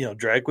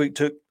 Drag Week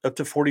took up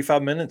to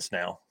 45 minutes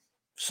now.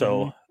 Hmm.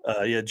 So,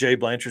 Jay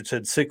Blanchard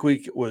said Sick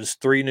Week was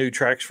 3 new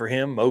tracks for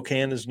him.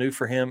 Mocan is new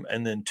for him.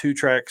 And then 2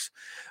 tracks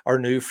are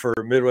new for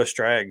Midwest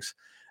Drags.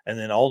 And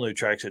then all new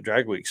tracks at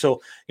Drag Week.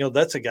 So,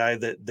 that's a guy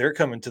that they're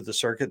coming to the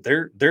circuit.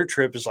 Their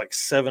trip is like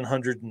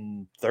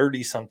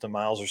 730 something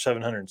miles or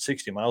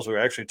 760 miles. We were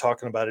actually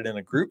talking about it in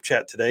a group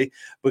chat today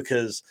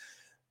because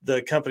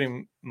the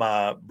company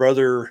my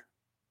brother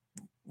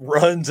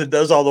runs and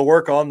does all the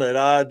work on that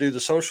I do the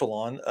social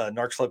on,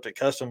 Narcoleptic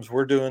Customs.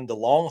 We're doing the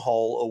long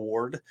haul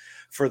award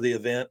for the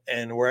event,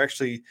 and we're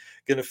actually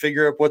going to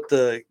figure out what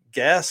the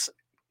gas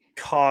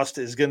cost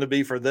is going to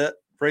be for that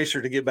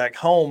racer to get back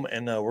home,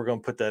 and we're going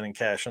to put that in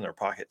cash in their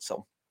pocket.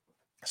 So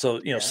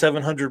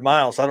 700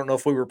 miles. I don't know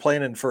if we were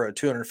planning for a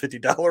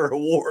 $250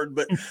 award,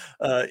 but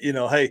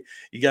hey,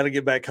 you got to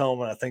get back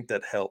home, and I think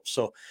that helps.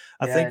 So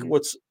I think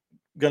what's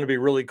going to be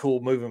really cool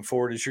moving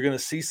forward is you're going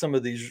to see some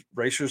of these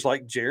racers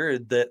like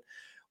Jared that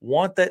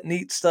want that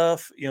neat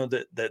stuff,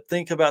 that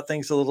think about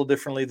things a little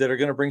differently, that are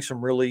going to bring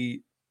some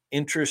really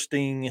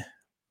interesting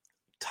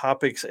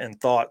topics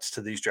and thoughts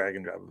to these drag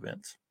and drive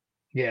events.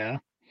 Yeah.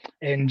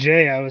 And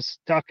Jay, I was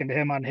talking to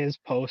him on his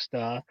post.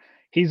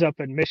 He's up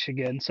in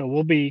Michigan, so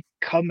we'll be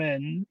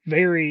coming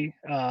very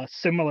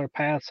similar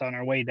paths on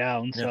our way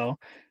down. Yeah.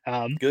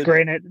 So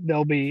granted,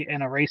 they'll be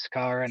in a race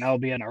car and I'll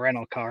be in a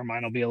rental car.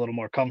 Mine will be a little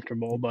more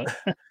comfortable, but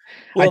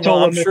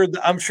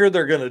I'm sure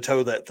they're going to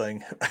tow that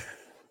thing.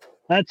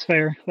 That's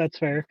fair.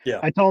 Yeah.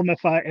 I told him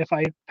if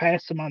I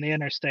pass him on the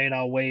interstate,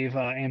 I'll wave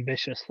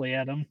ambitiously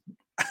at him.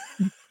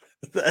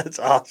 That's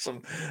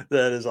awesome.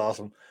 That is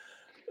awesome.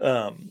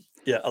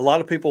 Yeah, a lot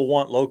of people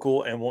want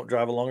local and won't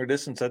drive a longer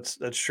distance.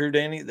 That's true,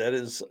 Danny.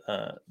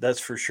 That's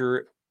for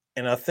sure.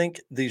 And I think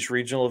these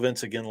regional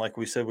events, again, like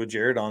we said with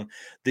Jared on,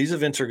 these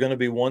events are going to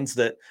be ones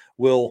that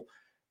will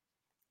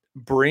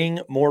bring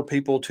more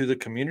people to the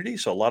community.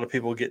 So a lot of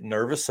people get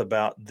nervous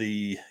about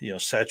the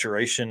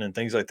saturation and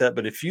things like that.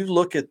 But if you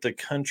look at the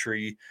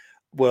country,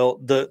 well,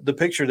 the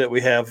picture that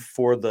we have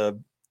for the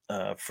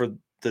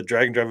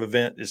drag and drive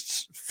event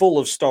is full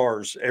of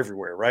stars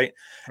everywhere, right?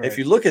 If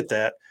you look at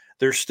that,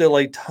 there's still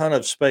a ton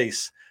of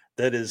space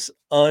that is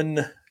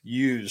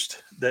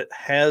unused that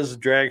has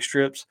drag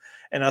strips.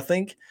 And I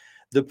think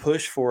the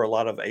push for a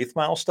lot of 8th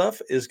mile stuff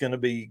is going to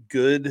be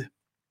good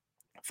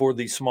for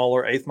the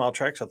smaller 8th mile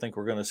tracks. I think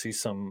we're going to see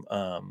some,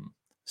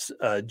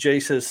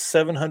 Jay says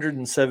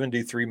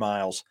 773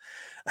 miles,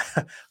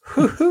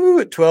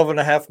 at 12 and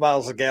a half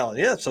miles a gallon.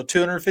 Yeah. So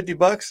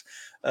 $250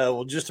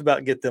 will just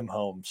about get them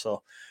home.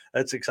 So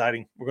that's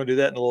exciting. We're going to do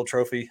that in a little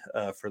trophy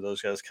for those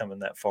guys coming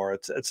that far.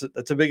 It's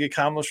a big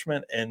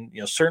accomplishment, and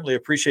certainly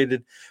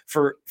appreciated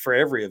for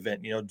every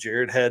event.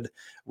 Jared had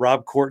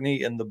Rob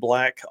Courtney in the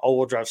black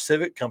all-wheel drive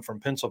Civic come from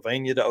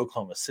Pennsylvania to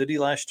Oklahoma City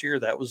last year.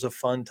 That was a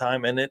fun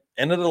time, and it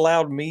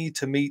allowed me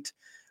to meet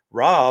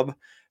Rob,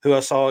 who I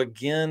saw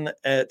again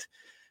at.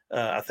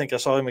 I think I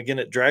saw him again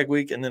at Drag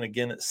Week and then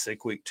again at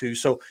Sick Week too.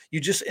 So you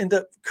just end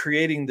up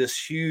creating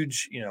this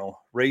huge,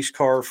 race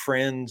car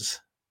friends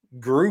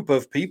group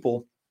of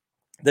people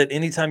that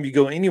anytime you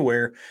go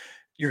anywhere,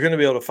 you're going to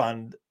be able to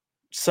find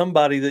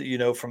somebody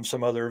that from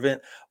some other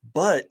event.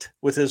 But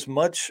with as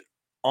much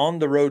on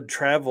the road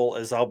travel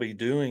as I'll be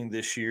doing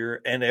this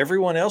year and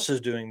everyone else is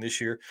doing this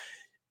year,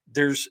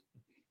 there's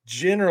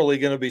generally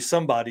going to be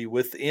somebody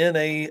within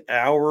a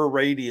hour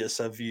radius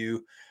of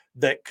you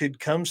that could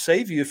come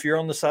save you if you're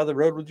on the side of the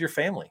road with your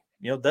family.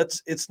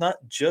 It's not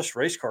just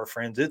race car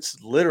friends. It's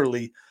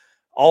literally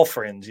all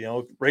friends.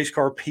 Race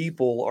car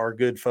people are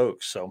good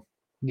folks. So.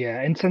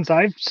 Yeah, and since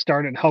I've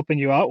started helping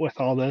you out with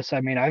all this,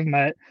 I mean, I've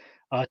met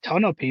a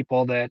ton of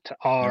people that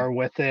are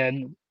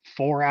within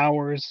 4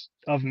 hours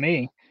of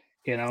me,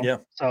 Yeah.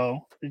 So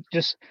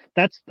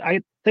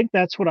I think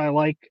that's what I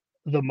like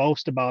the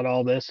most about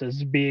all this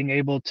is being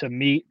able to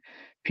meet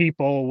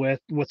people with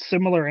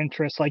similar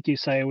interests. Like you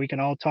say, we can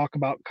all talk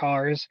about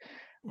cars.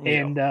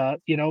 And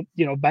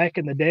back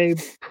in the day,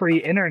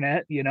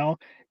 pre-internet,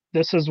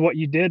 this is what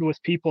you did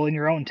with people in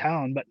your own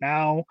town. But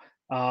now,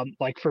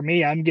 like for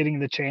me, I'm getting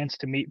the chance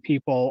to meet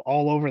people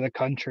all over the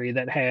country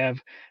that have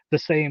the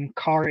same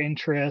car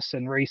interests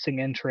and racing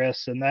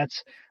interests. And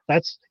that's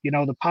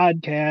the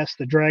podcast,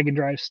 the drag and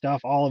drive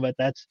stuff, all of it.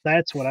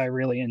 That's what I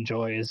really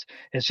enjoy is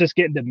it's just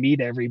getting to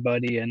meet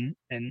everybody and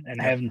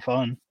having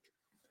fun.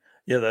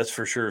 Yeah, that's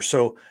for sure.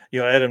 So,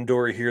 Adam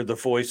Dory here, the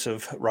voice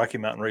of Rocky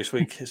Mountain Race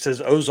Week,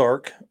 says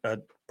Ozark,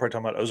 probably talking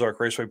about Ozark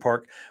Raceway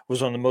Park,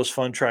 was one of the most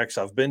fun tracks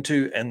I've been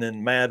to. And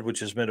then MAD,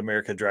 which is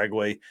Mid-America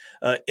Dragway,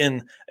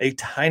 in a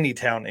tiny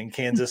town in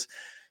Kansas.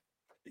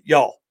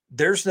 Y'all,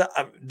 there's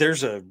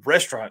a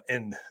restaurant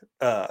in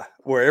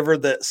wherever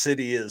that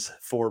city is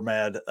for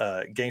MAD.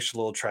 Gangster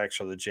Little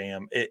Tracks are the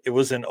jam. It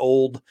was an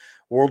old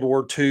World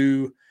War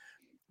II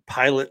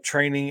pilot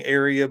training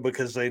area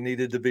because they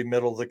needed to be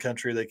middle of the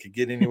country. They could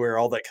get anywhere,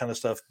 all that kind of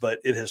stuff. But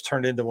it has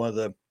turned into one of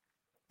the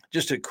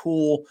just a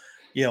cool,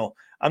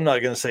 I'm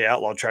not going to say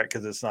outlaw track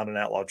because it's not an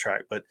outlaw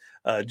track, but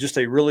just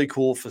a really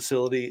cool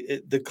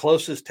facility. The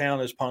closest town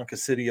is Ponca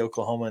City,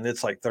 Oklahoma, and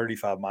it's like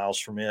 35 miles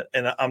from it.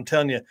 And I'm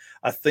telling you,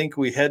 I think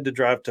we had to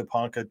drive to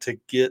Ponca to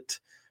get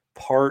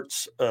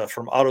parts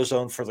from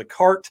AutoZone for the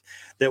cart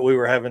that we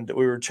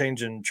were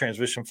changing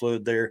transmission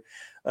fluid there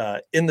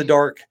in the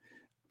dark.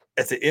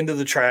 At the end of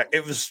the track,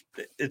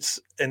 it's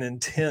an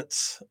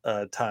intense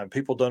time.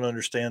 People don't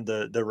understand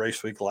the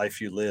race week life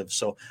you live.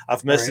 So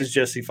I've messaged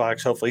Jesse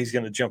Fox. Hopefully he's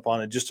going to jump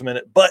on in just a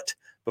minute. But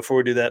before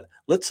we do that,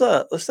 let's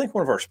thank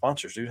one of our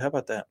sponsors, dude. How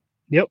about that?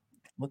 Yep.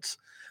 Let's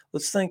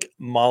Let's thank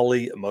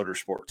Molly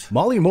Motorsports.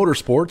 Molly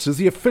Motorsports is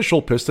the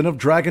official piston of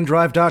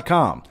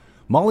DragonDrive.com.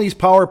 Molly's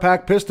Power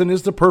Pack piston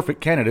is the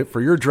perfect candidate for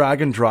your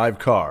drag and drive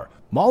car.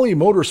 Molly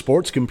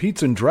Motorsports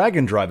competes in drag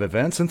and drive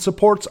events and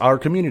supports our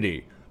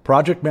community.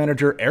 Project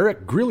manager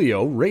Eric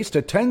Grillo raced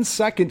a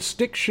 10-second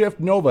stick shift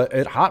Nova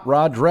at Hot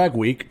Rod Drag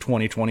Week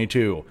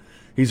 2022.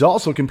 He's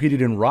also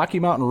competed in Rocky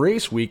Mountain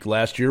Race Week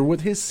last year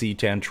with his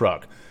C10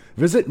 truck.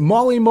 Visit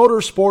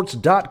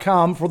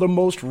mollymotorsports.com for the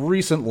most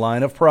recent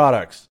line of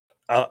products.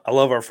 I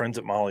love our friends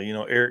at Molly. You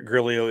know, Eric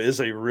Grillo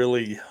is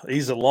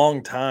he's a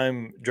long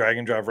time drag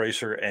and drive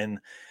racer. And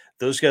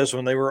those guys,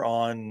 when they were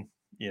on,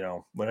 you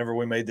know, whenever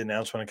we made the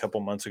announcement a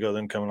couple months ago,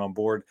 them coming on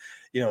board,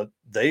 you know,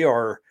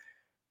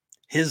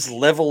 his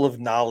level of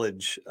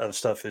knowledge of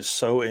stuff is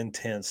so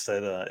intense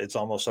that it's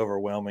almost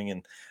overwhelming.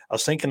 And I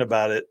was thinking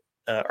about it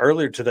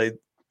earlier today.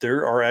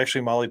 There are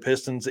actually Molly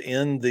pistons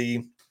in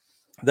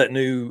that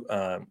new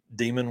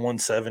Demon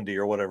 170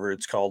 or whatever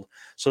it's called.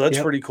 So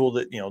that's pretty cool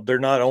that, you know, they're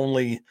not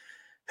only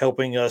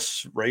helping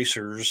us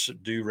racers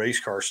do race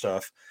car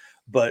stuff,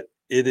 but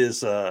it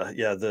is,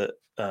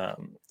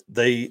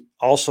 they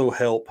also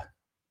help,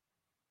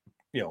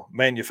 you know,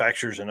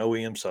 manufacturers and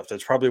OEM stuff.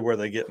 That's probably where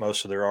they get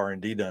most of their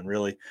R&D done,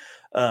 really.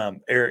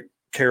 Eric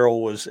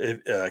Carroll was,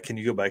 can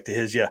you go back to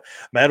his? Yeah.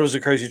 Mad was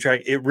a crazy track.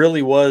 It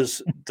really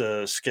was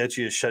the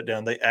sketchiest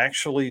shutdown. They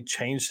actually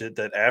changed it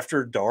that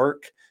after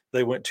dark,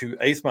 they went to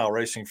 8th Mile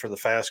Racing for the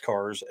fast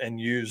cars and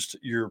used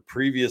your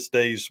previous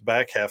day's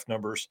back half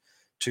numbers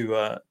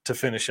to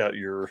finish out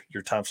your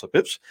time slip.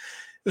 It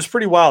was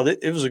pretty wild.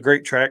 It was a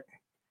great track.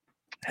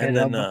 And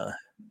then,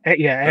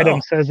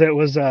 Adam says it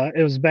was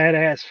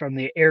badass from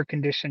the air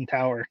conditioned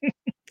tower.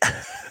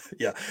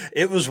 Yeah,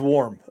 it was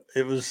warm.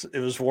 It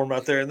was warm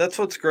out there, and that's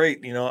what's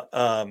great. You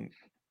know,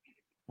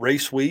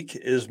 race week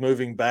is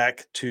moving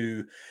back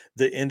to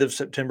the end of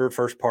September,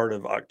 first part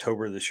of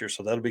October this year.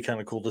 So that'll be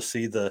kind of cool to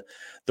see the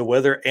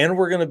weather, and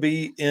we're going to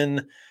be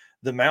in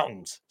the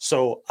mountains.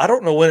 So I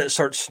don't know when it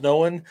starts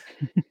snowing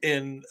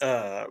in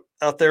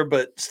out there,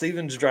 but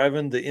Steven's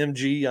driving the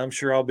MG. I'm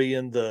sure I'll be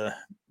in the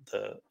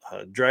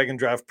drag and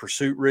drive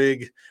pursuit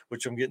rig,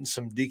 which I'm getting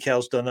some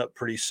decals done up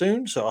pretty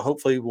soon. So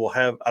hopefully we'll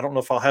have, I don't know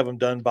if I'll have them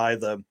done by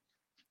the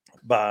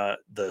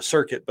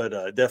circuit, but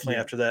definitely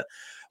after that.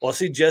 Well, I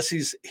see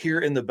Jesse's here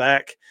in the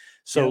back.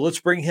 So let's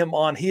bring him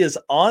on. He is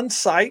on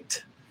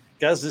site.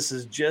 Guys, this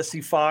is Jesse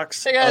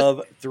Fox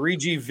of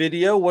 3G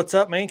Video. What's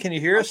up, man? Can you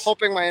hear us? I'm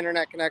hoping my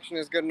internet connection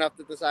is good enough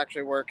that this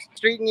actually works.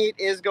 Street Meet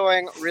is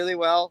going really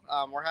well.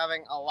 We're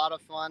having a lot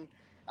of fun.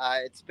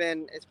 It's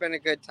been a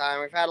good time.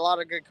 We've had a lot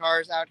of good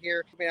cars out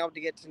here. We've been able to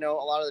get to know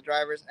a lot of the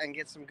drivers and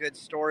get some good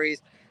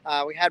stories.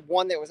 We had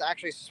one that was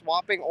actually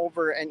swapping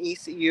over an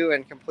ECU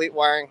and complete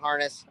wiring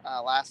harness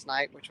last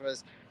night, which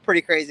was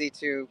pretty crazy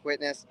to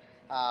witness.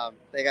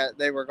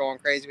 They were going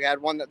crazy. We had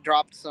one that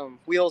dropped some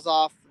wheels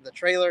off. The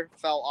trailer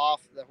fell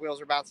off. The wheels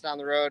were bounced down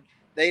the road.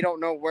 They don't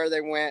know where they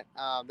went.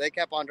 They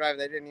kept on driving.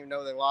 They didn't even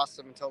know they lost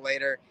them until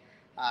later.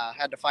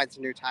 Had to find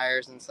some new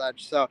tires and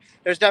such. So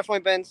there's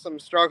definitely been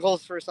some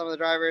struggles for some of the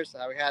drivers.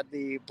 We had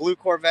the blue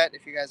Corvette,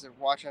 if you guys are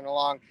watching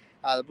along,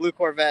 the blue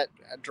Corvette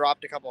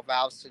dropped a couple of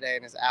valves today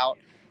and is out.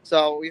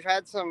 So we've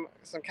had some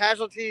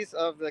casualties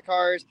of the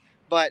cars,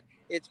 but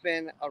it's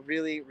been a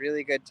really,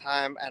 really good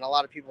time. And a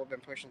lot of people have been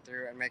pushing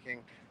through and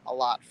making a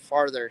lot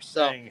farther.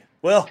 So, dang.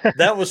 Well,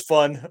 that was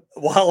fun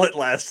while it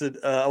lasted.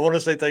 I want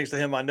to say thanks to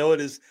him. I know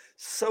it is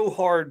so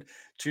hard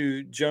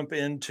to jump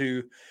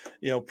into,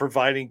 you know,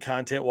 providing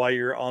content while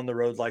you're on the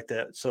road like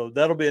that. So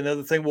that'll be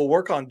another thing we'll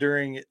work on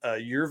during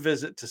your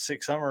visit to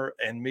Six Summer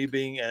and me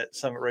being at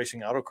Summit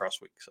Racing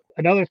Autocross Week. So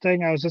another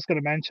thing I was just going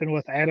to mention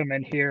with Adam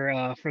in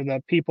here for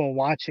the people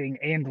watching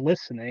and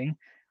listening,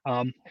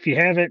 if you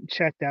haven't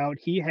checked out,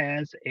 he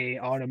has a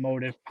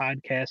automotive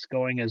podcast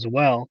going as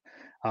well.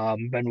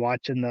 Been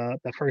watching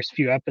the first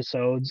few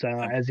episodes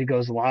as he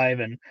goes live,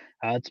 and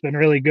it's been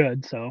really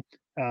good. So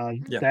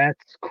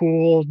That's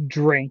Cool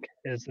Drink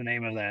is the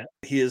name of that.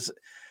 He is,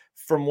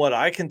 from what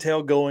I can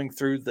tell, going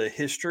through the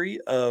history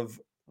of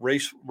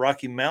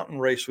Rocky Mountain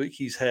Race Week.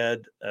 He's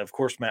had, of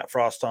course, Matt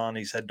Frost on.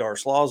 He's had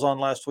Darce Laws on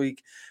last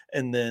week,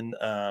 and then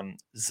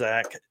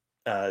Zach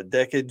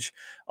Deckage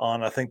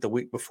on, I think, the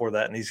week before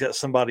that. And he's got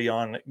somebody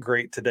on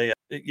great today.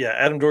 Yeah,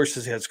 Adam Dorsey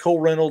says he has Cole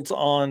Reynolds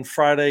on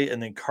Friday,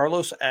 and then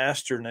Carlos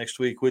Astor next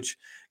week, which,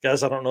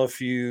 guys, I don't know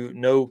if you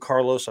know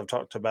Carlos. I've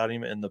talked about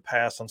him in the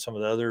past on some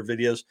of the other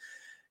videos.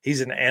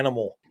 He's an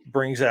animal,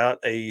 brings out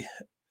a,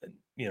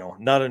 you know,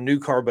 not a new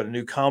car, but a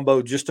new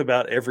combo just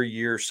about every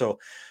year. So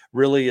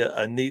really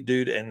a neat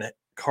dude. And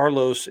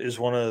Carlos is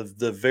one of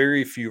the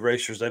very few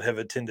racers that have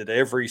attended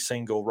every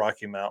single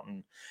Rocky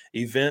Mountain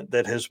event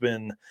that has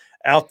been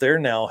out there.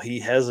 Now, he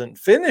hasn't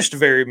finished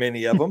very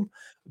many of them,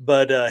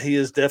 but he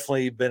has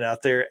definitely been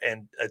out there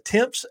and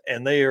attempts,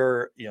 and they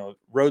are, you know,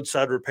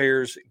 roadside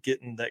repairs,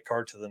 getting that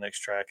car to the next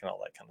track and all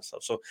that kind of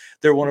stuff. So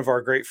they're one of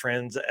our great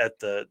friends at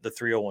the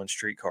 301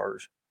 Street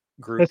Cars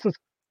group.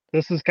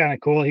 This is kind of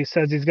cool. He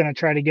says he's going to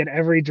try to get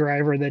every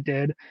driver that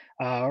did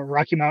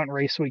Rocky Mountain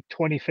Race Week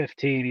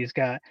 2015. He's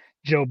got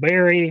Joe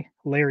Barry,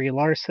 Larry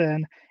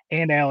Larson,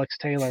 and Alex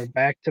Taylor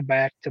back to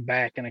back to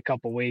back in a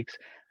couple weeks.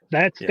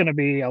 That's going to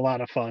be a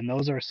lot of fun.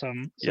 Those are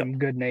some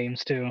good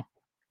names too.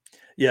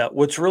 Yeah,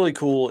 what's really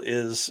cool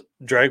is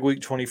Drag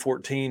Week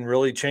 2014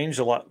 really changed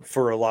a lot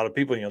for a lot of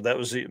people. That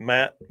was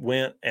Matt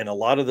went, and a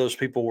lot of those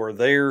people were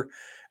there,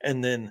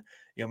 and then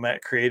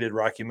Matt created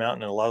Rocky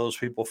Mountain, and a lot of those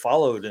people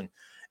followed. And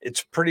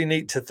it's pretty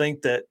neat to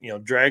think that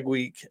Drag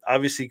Week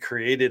obviously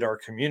created our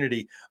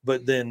community,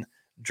 but then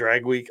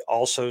Drag Week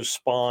also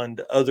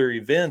spawned other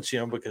events,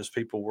 because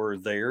people were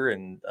there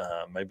and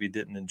maybe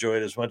didn't enjoy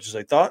it as much as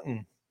they thought,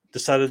 and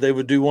decided they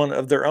would do one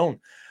of their own.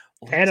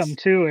 Adam,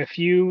 too, if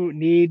you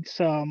need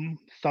some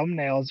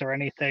thumbnails or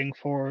anything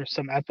for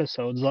some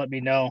episodes, let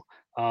me know.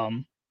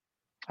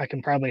 I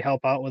can probably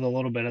help out with a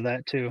little bit of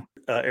that too.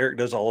 Eric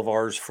does all of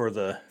ours for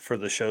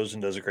the shows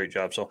and does a great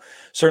job. So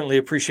certainly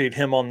appreciate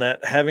him on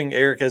that. Having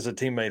Eric as a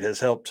teammate has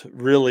helped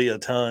really a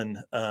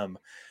ton,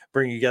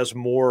 bring you guys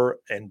more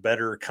and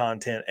better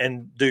content.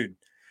 And dude,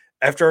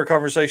 after our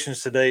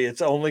conversations today,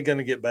 it's only going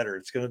to get better.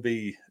 It's going to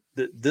be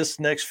this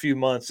next few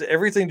months,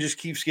 everything just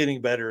keeps getting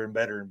better and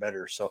better and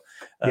better. So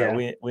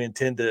we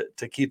intend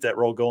to keep that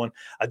roll going.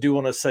 I do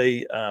want to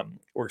say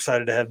we're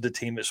excited to have the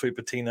team at Sweet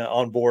Patina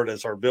on board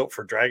as our Built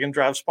for Drag and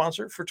Drive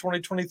sponsor for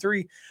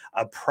 2023.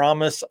 I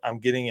promise I'm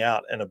getting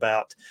out and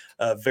about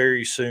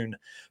very soon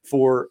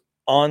for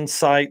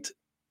on-site,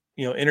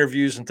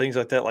 interviews and things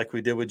like that, like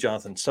we did with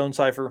Jonathan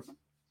Stonecipher.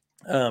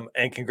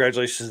 And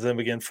congratulations to them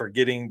again for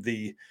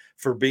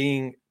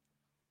being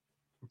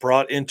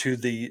brought into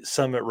the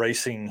Summit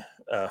Racing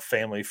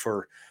family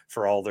for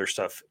all their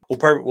stuff. Well,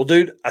 perfect. Well,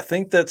 dude, I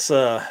think that's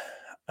our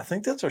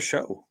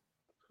show.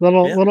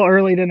 Little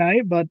early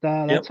tonight, but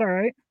that's all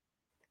right.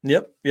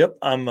 Yep.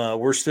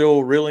 We're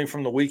still reeling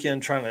from the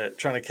weekend, trying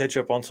to catch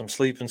up on some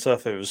sleep and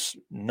stuff. It was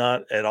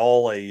not at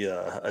all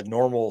a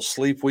normal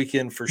sleep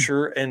weekend for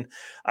sure. And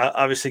I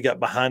obviously got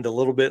behind a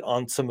little bit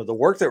on some of the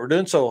work that we're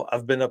doing. So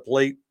I've been up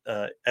late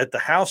at the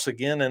house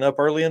again and up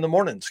early in the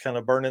mornings, kind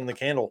of burning the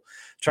candle,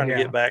 trying to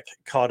get back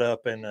caught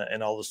up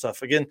and all the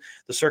stuff. Again,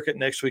 the circuit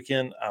next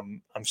weekend,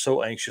 I'm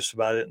so anxious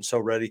about it and so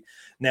ready.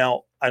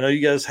 Now, I know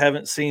you guys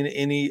haven't seen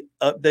any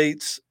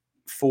updates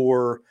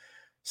for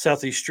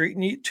Southeast Street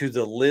Meet to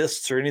the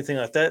lists or anything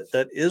like that.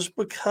 That is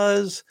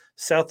because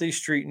Southeast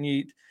Street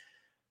Meet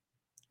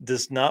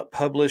does not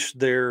publish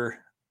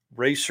their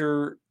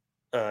racer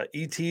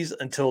ETs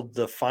until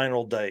the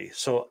final day.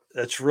 So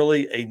that's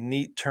really a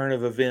neat turn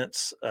of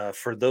events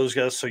for those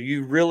guys. So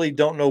you really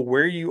don't know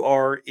where you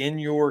are in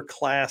your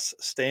class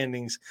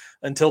standings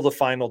until the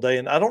final day.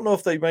 And I don't know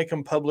if they make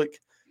them public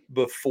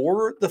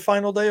before the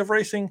final day of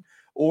racing,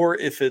 or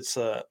if it's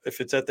at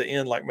the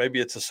end, like maybe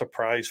it's a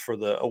surprise for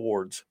the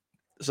awards.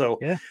 So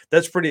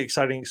that's pretty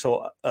exciting.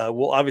 So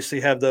we'll obviously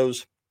have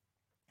those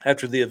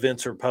after the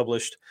events are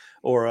published,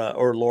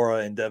 or Laura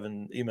and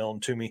Devin email them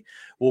to me.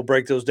 We'll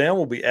break those down.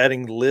 We'll be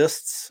adding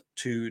lists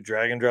to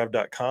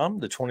dragonddrive.com,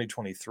 the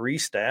 2023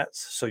 stats.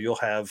 So you'll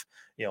have,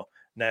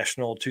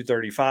 National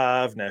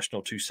 235,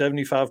 National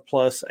 275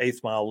 plus,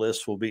 8th mile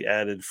lists will be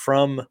added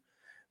from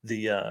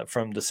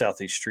the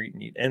Southeast Street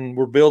Meet. And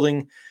we're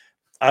building.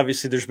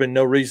 Obviously, there's been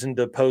no reason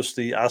to post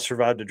the I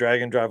Survived a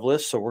Drag and Drive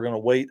list, so we're going to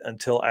wait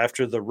until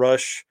after the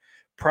rush,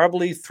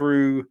 probably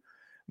through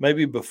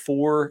maybe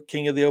before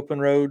King of the Open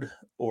Road,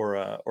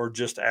 or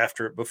just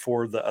after it,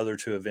 before the other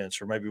two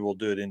events, or maybe we'll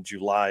do it in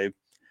July,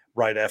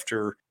 right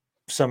after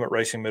Summit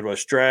Racing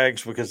Midwest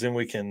Drags, because then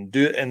we can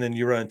do it, and then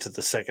you run to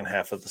the second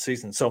half of the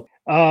season. So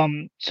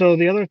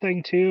the other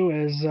thing too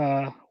is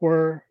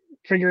we're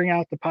figuring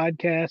out the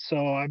podcast.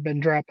 So I've been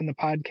dropping the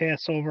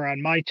podcast over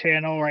on my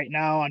channel right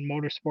now on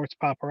Motorsports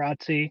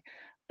Paparazzi.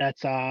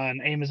 That's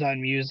on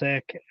Amazon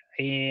Music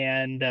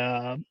and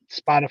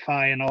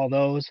Spotify and all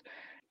those.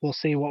 We'll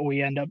see what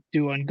we end up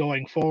doing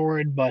going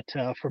forward. But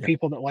for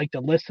people that like to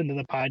listen to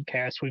the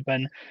podcast, we've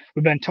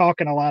been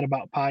talking a lot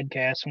about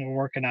podcasts, and we're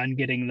working on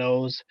getting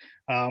those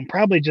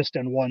probably just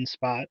in one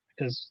spot,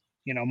 because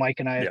Mike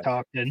and I have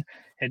talked, and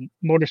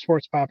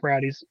Motorsports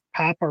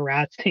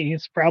Paparazzi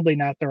is probably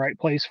not the right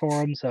place for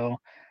them. So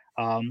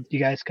you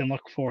guys can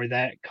look for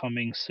that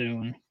coming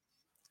soon.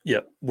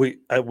 Yeah, we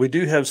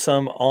do have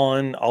some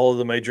on all of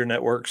the major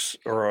networks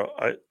or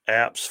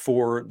apps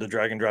for the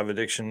Drag and Drive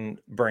Addiction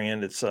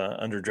brand. It's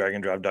under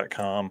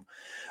dragonddrive.com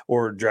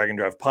or Drag and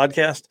Drive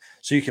Podcast.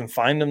 So you can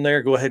find them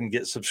there. Go ahead and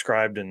get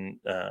subscribed and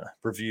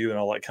review and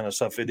all that kind of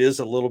stuff. It is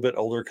a little bit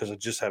older because I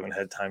just haven't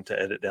had time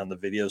to edit down the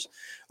videos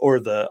or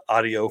the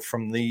audio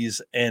from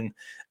these. And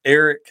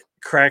Eric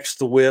cracks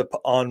the whip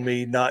on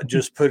me not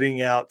just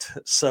putting out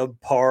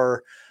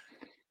subpar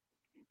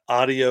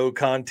audio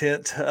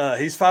content.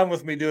 He's fine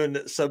with me doing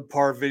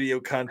subpar video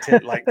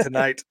content like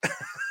tonight,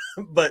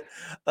 but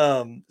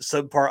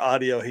subpar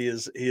audio he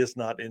is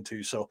not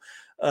into. So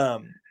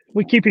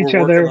we keep each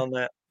other on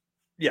that.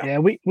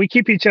 We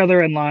keep each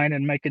other in line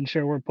and making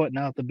sure we're putting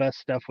out the best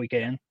stuff we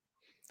can.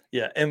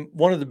 Yeah, and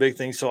one of the big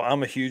things, so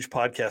I'm a huge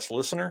podcast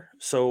listener.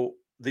 So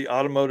the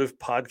automotive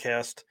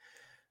podcast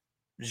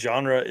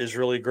genre is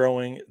really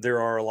growing. There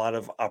are a lot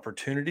of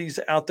opportunities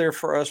out there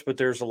for us, but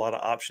there's a lot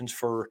of options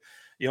for,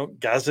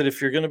 guys, that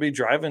if you're going to be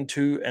driving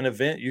to an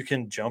event, you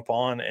can jump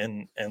on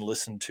and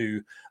listen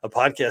to a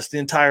podcast the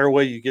entire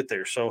way you get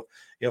there. So,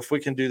 if we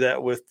can do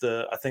that with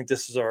I think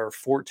this is our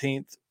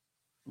 14th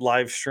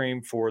live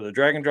stream for the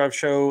Drag and Drive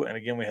show. And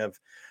again, we have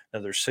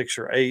another 6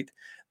 or 8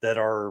 that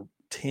are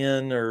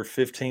 10 or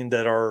 15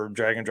 that are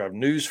Drag and Drive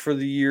news for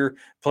the year,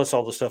 plus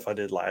all the stuff I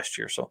did last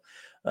year. So,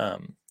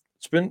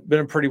 it's been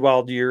a pretty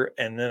wild year,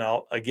 and then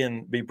I'll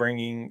again be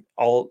bringing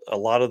a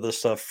lot of the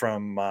stuff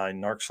from my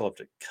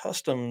Narcoleptic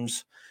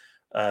Customs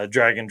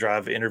Drag and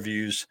Drive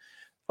interviews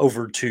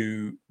over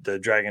to the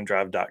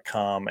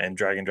dragandrive.com and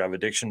Drag and Drive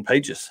Addiction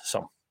pages.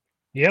 So,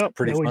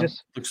 pretty fun.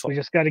 We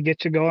just got to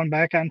get you going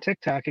back on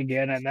TikTok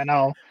again, and then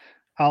I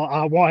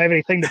won't have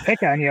anything to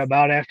pick on you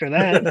about after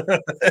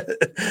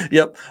that.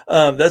 Yep.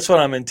 That's what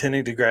I'm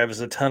intending to grab,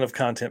 is a ton of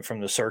content from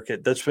the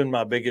circuit. That's been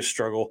my biggest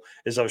struggle,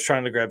 is I was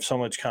trying to grab so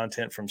much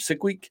content from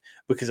Sick Week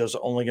because I was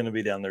only going to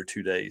be down there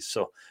 2 days.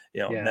 So,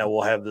 now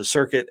we'll have the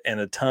circuit and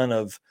a ton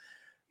of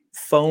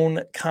phone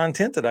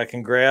content that I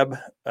can grab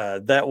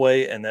that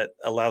way. And that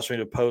allows me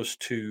to post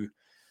to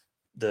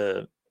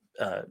the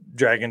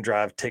Drag and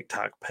Drive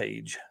TikTok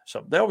page.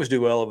 So they always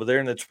do well over there.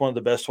 And it's one of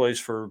the best ways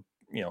for,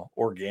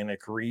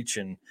 organic reach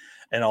and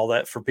all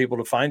that for people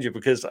to find you,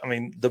 because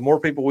the more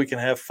people we can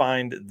have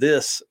find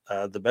this,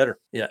 the better.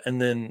 Yeah. And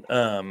then,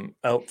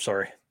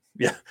 sorry.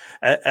 Yeah.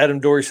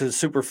 Adam Dory says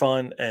super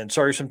fun, and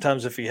sorry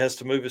sometimes if he has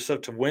to move his stuff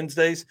to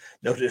Wednesdays,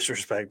 no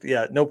disrespect.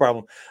 Yeah, no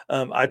problem.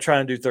 I try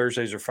and do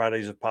Thursdays or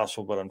Fridays if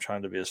possible, but I'm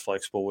trying to be as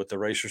flexible with the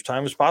racers'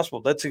 time as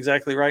possible. That's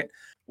exactly right.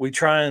 We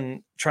try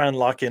and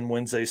lock in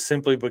Wednesdays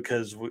simply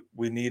because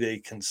we need a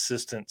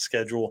consistent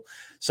schedule.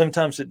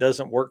 Sometimes it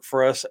doesn't work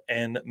for us,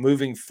 and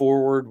moving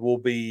forward, we'll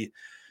be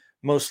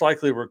most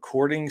likely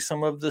recording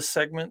some of the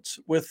segments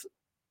with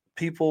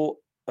people,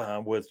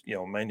 with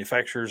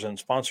manufacturers and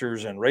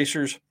sponsors and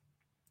racers,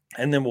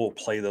 and then we'll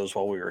play those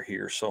while we are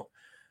here. So,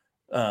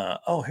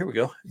 here we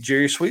go.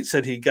 Jerry Sweet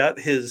said he got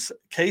his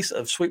case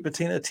of Sweet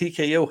Patina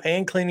TKO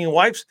hand cleaning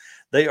wipes.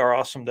 They are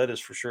awesome. That is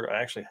for sure.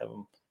 I actually have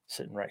them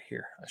sitting right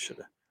here. I should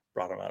have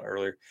brought them out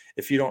earlier.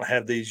 If you don't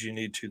have these, you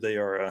need to.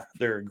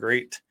 They're a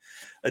great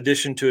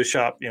addition to a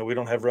shop. We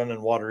don't have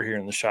running water here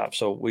in the shop,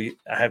 so I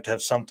have to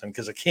have something,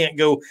 because I can't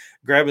go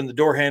grabbing the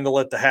door handle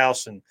at the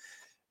house and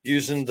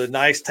using the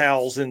nice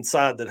towels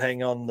inside that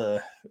hang on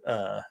the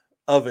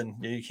oven.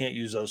 You can't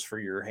use those for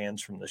your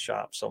hands from the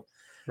shop. So,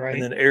 right.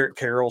 And then Eric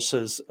Carroll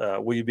says,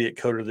 will you be at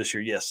Coder this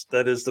year? Yes,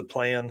 that is the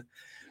plan.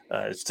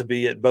 It's to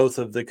be at both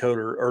of the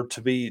Coder, or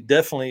to be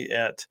definitely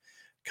at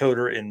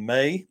Coder in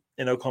May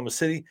in Oklahoma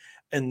City,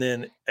 and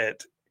then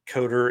at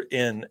Coder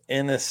in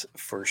Ennis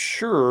for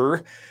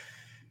sure.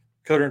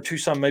 Coder in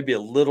Tucson may be a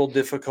little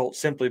difficult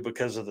simply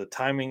because of the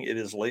timing. It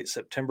is late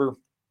September,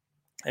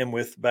 and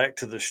with Back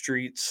to the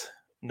Streets,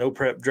 No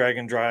Prep Drag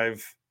and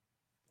Drive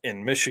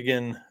in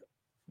Michigan,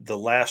 the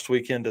last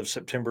weekend of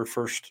September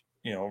 1st,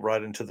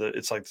 right into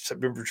it's like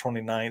September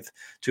 29th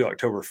to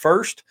October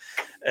 1st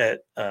at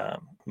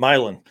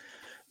Milan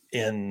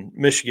in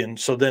Michigan.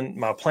 So then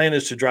my plan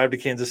is to drive to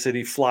Kansas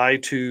City, fly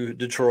to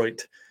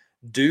Detroit,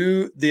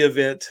 do the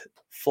event,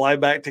 fly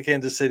back to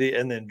Kansas City,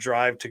 and then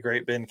drive to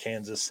Great Bend,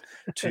 Kansas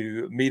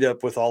to meet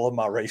up with all of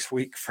my race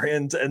week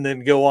friends, and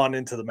then go on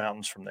into the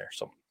mountains from there.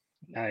 So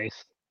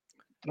nice.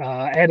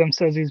 Adam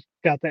says he's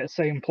got that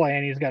same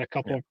plan. He's got a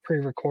couple of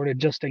pre-recorded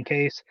just in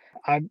case.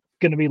 I'm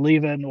going to be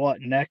leaving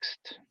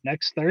next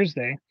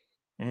Thursday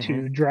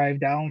to drive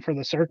down for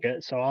the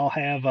circuit. So I'll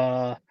have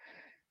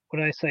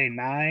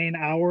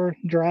 9-hour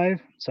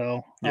drive.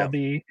 So I'll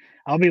be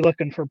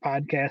looking for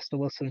podcasts to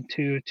listen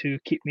to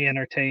keep me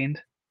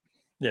entertained.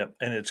 Yeah,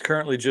 and it's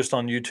currently just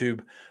on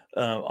YouTube,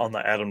 on the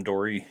Adam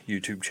Dory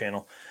YouTube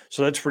channel.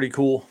 So that's pretty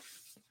cool.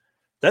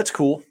 That's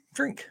cool.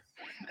 Drink.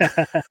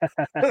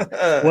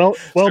 well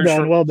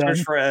done.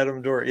 Search for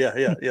Adam Dory.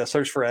 Yeah.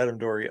 Search for Adam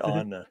Dory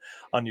on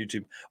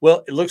YouTube.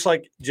 Well, it looks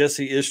like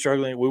Jesse is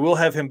struggling. We will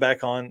have him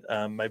back on.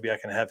 Maybe I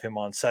can have him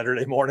on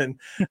Saturday morning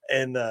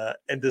and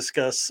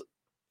discuss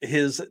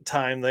his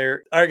time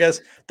there. All right,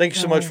 guys. Thank you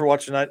so much for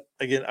watching tonight.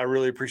 Again, I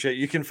really appreciate it.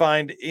 You can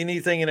find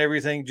anything and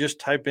everything. Just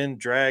type in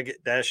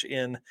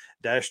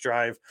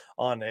drag-in-drive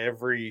on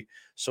every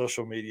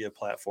social media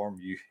platform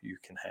you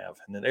can have.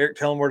 And then Eric,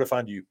 tell them where to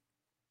find you.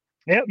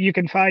 Yep, you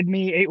can find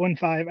me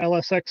 815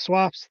 LSX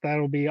Swaps.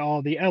 That'll be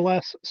all the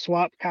LS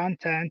swap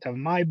content of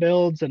my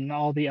builds and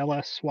all the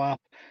LS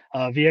swap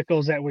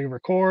vehicles that we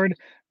record.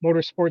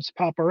 Motorsports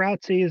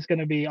Paparazzi is going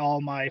to be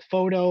all my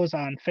photos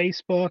on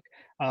Facebook.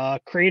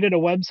 Created a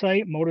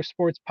website,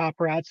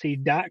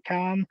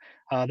 motorsportspaparazzi.com.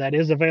 That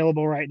is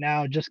available right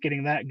now, just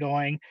getting that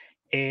going.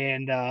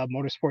 And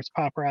Motorsports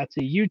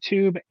Paparazzi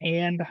YouTube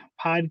and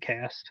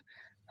podcast.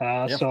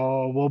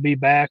 So we'll be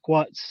back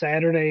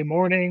Saturday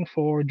morning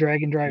for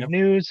Drag and Drive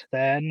News.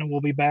 Then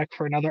we'll be back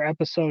for another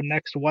episode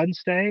next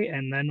Wednesday,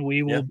 and then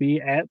we will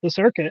be at the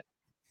circuit.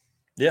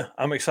 Yeah,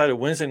 I'm excited.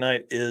 Wednesday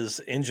night is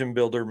Engine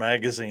Builder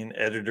magazine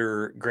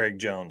editor Greg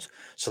Jones.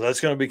 So that's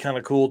going to be kind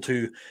of cool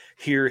to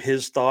hear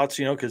his thoughts,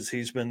 because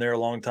he's been there a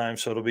long time.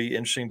 So it'll be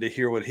interesting to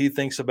hear what he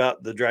thinks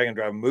about the drag and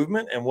drive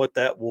movement and what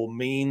that will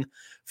mean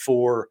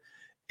for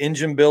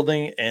engine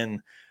building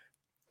and,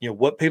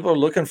 what people are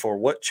looking for,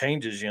 what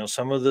changes,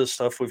 some of the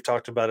stuff we've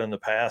talked about in the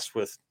past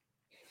with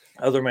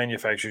other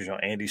manufacturers,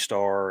 Andy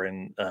Starr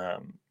and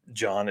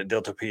John at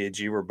Delta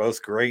PAG were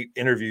both great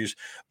interviews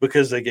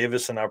because they gave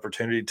us an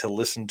opportunity to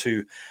listen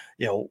to,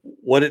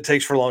 what it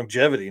takes for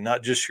longevity,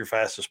 not just your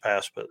fastest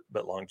pass,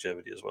 but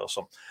longevity as well.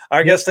 So, all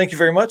right, guys, thank you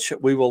very much.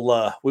 We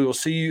will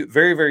see you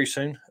very, very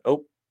soon.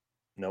 Oh,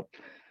 nope.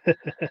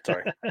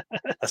 Sorry.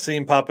 I see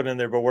him popping in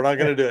there, but we're not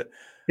going to do it.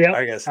 Yeah. All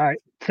right, guys. All right.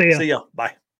 See ya. See ya. Bye.